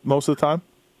hard with most of the time?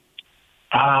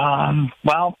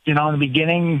 Well, in the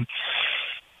beginning,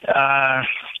 I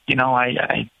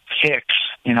Hicks.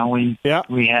 We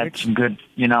had Hicks. Some good,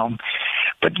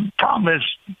 But the problem is,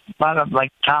 a lot of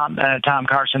like Tom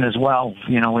Carson as well.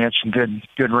 We had some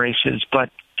good races, but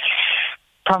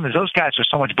the problem is those guys are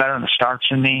so much better in the starts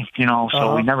than me.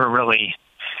 So we never really,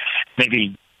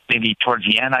 maybe towards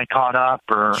the end I caught up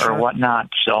or whatnot.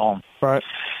 So right.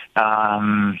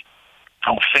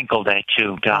 Finkel Day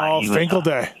too. God, Finkel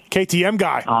Day, KTM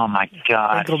guy. Oh my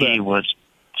God, he was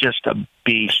just a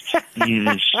beast. He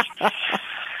was,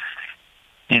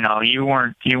 you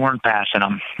weren't passing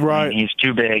him. Right. I mean, he's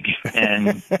too big,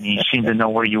 and he seemed to know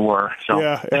where you were. So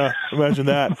yeah, imagine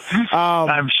that.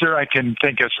 I'm sure I can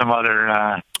think of some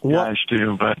other guys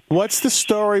too. But what's the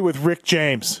story with Rick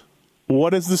James?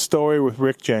 What is the story with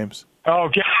Rick James? Oh,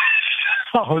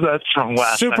 that's from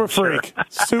West. Super freak. Sure.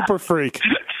 Super freak.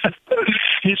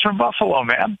 He's from Buffalo,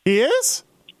 man. He is?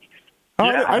 Oh,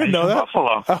 Yeah, I didn't know that.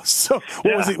 Buffalo. Oh, so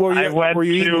what was it? Were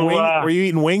you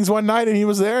eating wings one night and he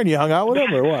was there and you hung out with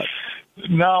him, or what?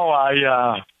 No,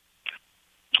 I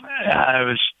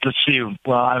was. Let's see.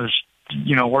 Well, I was,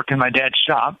 working my dad's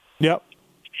shop. Yep.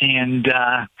 And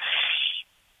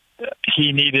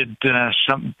he needed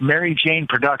some. Mary Jane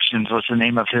Productions was the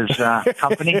name of his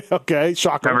company. Okay,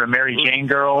 shocker. Remember the Mary Jane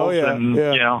girls? Oh yeah, and,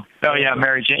 yeah.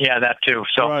 Mary Jane. Yeah, that too.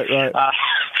 So, right.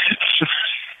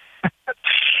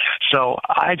 So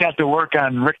I got to work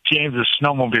on Rick James's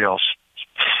snowmobiles.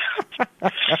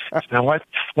 So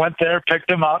went there, picked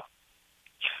them up,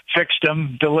 fixed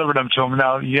them, delivered them to him.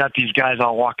 Now you got these guys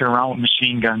all walking around with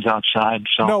machine guns outside.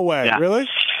 So no way, yeah. Really?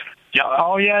 Yeah.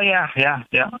 Oh yeah.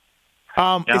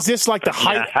 Is this like the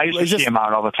height? Yeah, I used to see him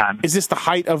out all the time. Is this the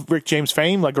height of Rick James'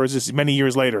 fame, or is this many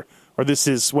years later, or this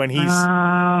is when he's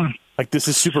this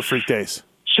is Super Freak days?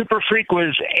 Super Freak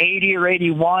was 80 or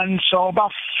 81, so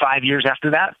about 5 years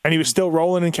after that. And he was still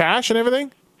rolling in cash and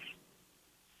everything?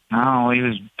 No, he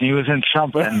was in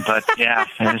something, but yeah,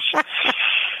 it's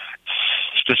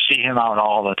to see him out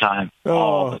all the time.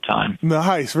 All the time.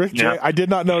 Nice. Rick James. I did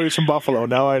not know he was from Buffalo.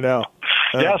 Now I know.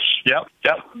 Yes. Yep.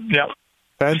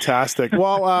 Fantastic.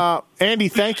 Well, Andy,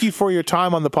 thank you for your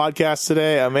time on the podcast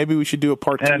today. Maybe we should do a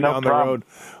part 2 down the road.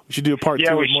 We should do a part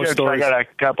 2 with more stories. I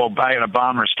got a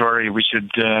bomber story we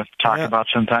should talk about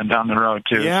sometime down the road,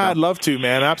 too. Yeah, so. I'd love to,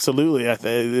 man.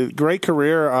 Absolutely. Great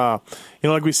career.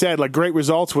 Like we said, great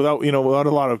results without a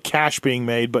lot of cash being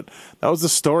made. But that was the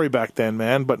story back then,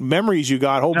 man. But memories you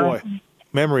got, boy.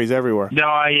 Memories everywhere. No,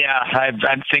 I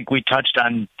think we touched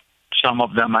on some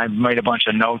of them. I made a bunch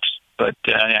of notes, but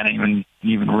I didn't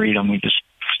even read them. We just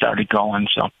started going.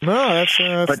 So no,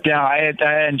 But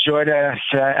I enjoyed it.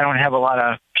 I don't have a lot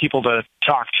of people to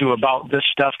talk to about this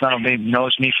stuff. Nobody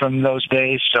knows me from those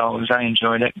days, so I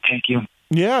enjoyed it. Thank you.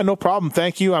 Yeah, no problem.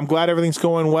 Thank you. I'm glad everything's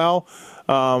going well.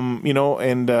 Man,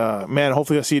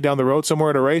 hopefully I'll see you down the road somewhere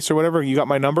at a race or whatever. You got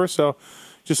my number, so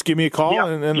just give me a call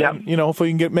and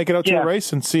hopefully you can make it out to a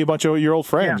race and see a bunch of your old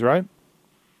friends, right?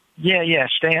 Yeah.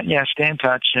 Stay in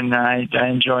touch, and I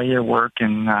enjoy your work,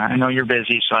 and I know you're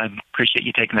busy, so I appreciate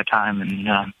you taking the time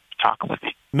and talking with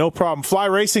me. No problem. Fly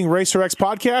Racing Racer X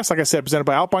podcast, like I said, presented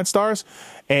by Alpine Stars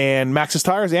and Maxxis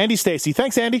Tires. Andy Stacy.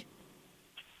 Thanks, Andy.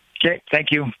 Okay,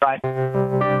 thank you. Bye.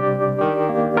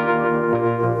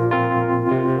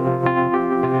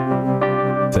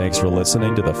 Thanks for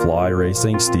listening to the Fly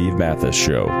Racing Steve Mathis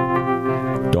Show.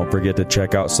 Don't forget to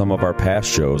check out some of our past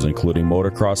shows, including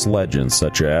motocross legends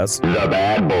such as The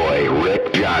Bad Boy,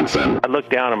 Rick Johnson. I looked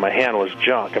down and my hand was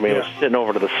junk. It was sitting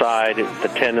over to the side. The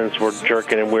tendons were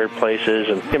jerking in weird places.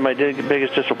 And my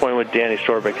biggest disappointment with Danny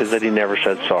Storbeck because that he never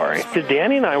said sorry.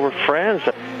 Danny and I were friends,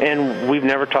 and we've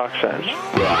never talked since.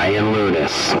 Brian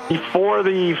Lunas. Before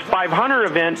the 500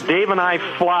 event, Dave and I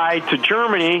fly to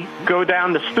Germany, go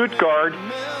down to Stuttgart.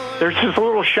 There's this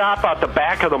little shop out the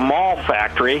back of the mall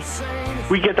factory.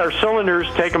 We get our cylinders,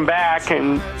 take them back,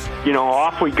 and,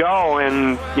 off we go.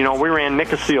 And, we ran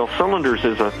Nicosil cylinders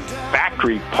as a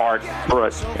factory part for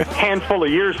a handful of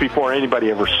years before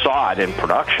anybody ever saw it in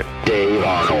production. Dave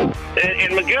Arnold.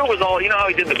 And Magoo was all, how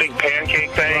he did the big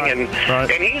pancake thing, and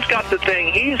he's got the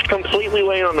thing, he's completely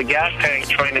laying on the gas tank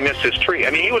trying to miss his tree.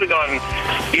 I mean, he would have gone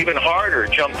even harder,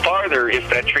 jumped farther if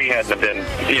that tree hadn't have been,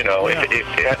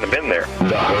 if it hadn't have been there.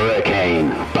 The Hurricane,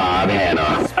 Bob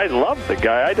Hanna. I love the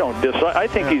guy. I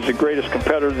think he's the greatest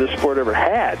competitor this sport ever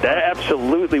had.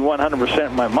 Absolutely 100%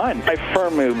 in my mind. I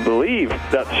firmly believe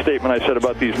that statement I said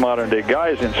about these modern-day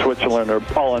guys in Switzerland or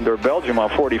Holland or Belgium on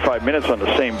 45 minutes on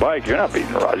the same bike. You're not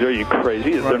beating Roger. Are you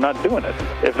crazy? They're not doing it.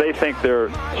 If they think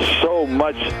they're so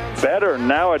much better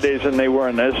nowadays than they were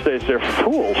in those days, they're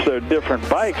fools. They're different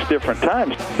bikes, different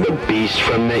times. The Beast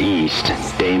from the East,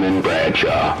 Damon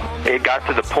Bradshaw. It got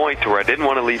to the point where I didn't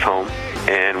want to leave home.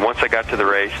 And once I got to the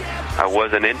race, I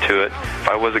wasn't into it. If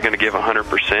I wasn't going to give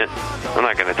 100%, I'm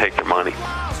not going to take their money.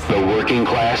 The working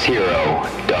class hero,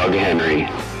 Doug Henry.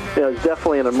 It was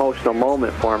definitely an emotional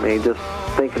moment for me, just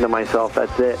thinking to myself,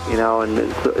 that's it, and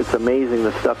it's amazing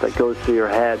the stuff that goes through your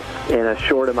head in a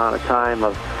short amount of time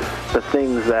of the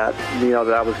things that,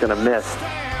 that I was going to miss.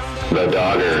 The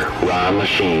Dogger, Ron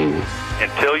Lachine.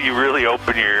 Until you really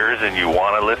open your ears and you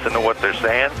want to listen to what they're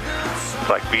saying, It's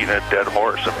like beating a dead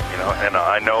horse. I mean, and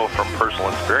I know from personal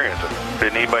experience.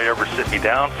 Did anybody ever sit me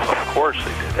down? Of course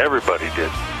they did. Everybody did.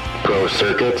 Pro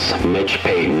Circuits, Mitch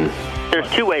Payton. There's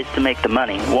two ways to make the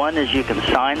money. One is you can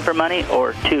sign for money,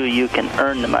 or two, you can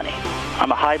earn the money.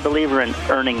 I'm a high believer in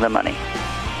earning the money.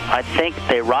 I think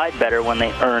they ride better when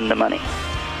they earn the money.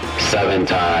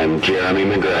 7-time Jeremy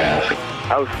McGrath.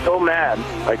 I was so mad,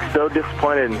 so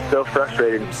disappointed and so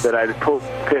frustrated that I pulled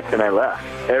fifth and I left.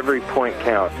 Every point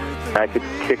counts. I could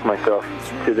kick myself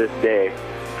to this day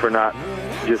for not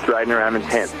just riding around in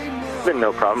 10th. It's been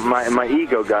no problem. My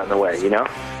ego got in the way,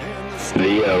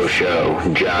 The O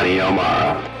Show, Johnny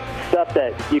O'Mara. Stuff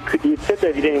that you'd sit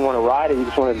there if you didn't even want to ride it, you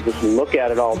just wanted to just look at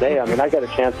it all day. I mean, I got a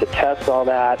chance to test all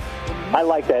that. I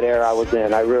like that era I was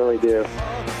in. I really do.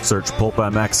 Search Pulp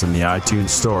MX in the iTunes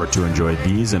store to enjoy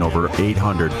these and over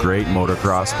 800 great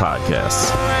motocross podcasts.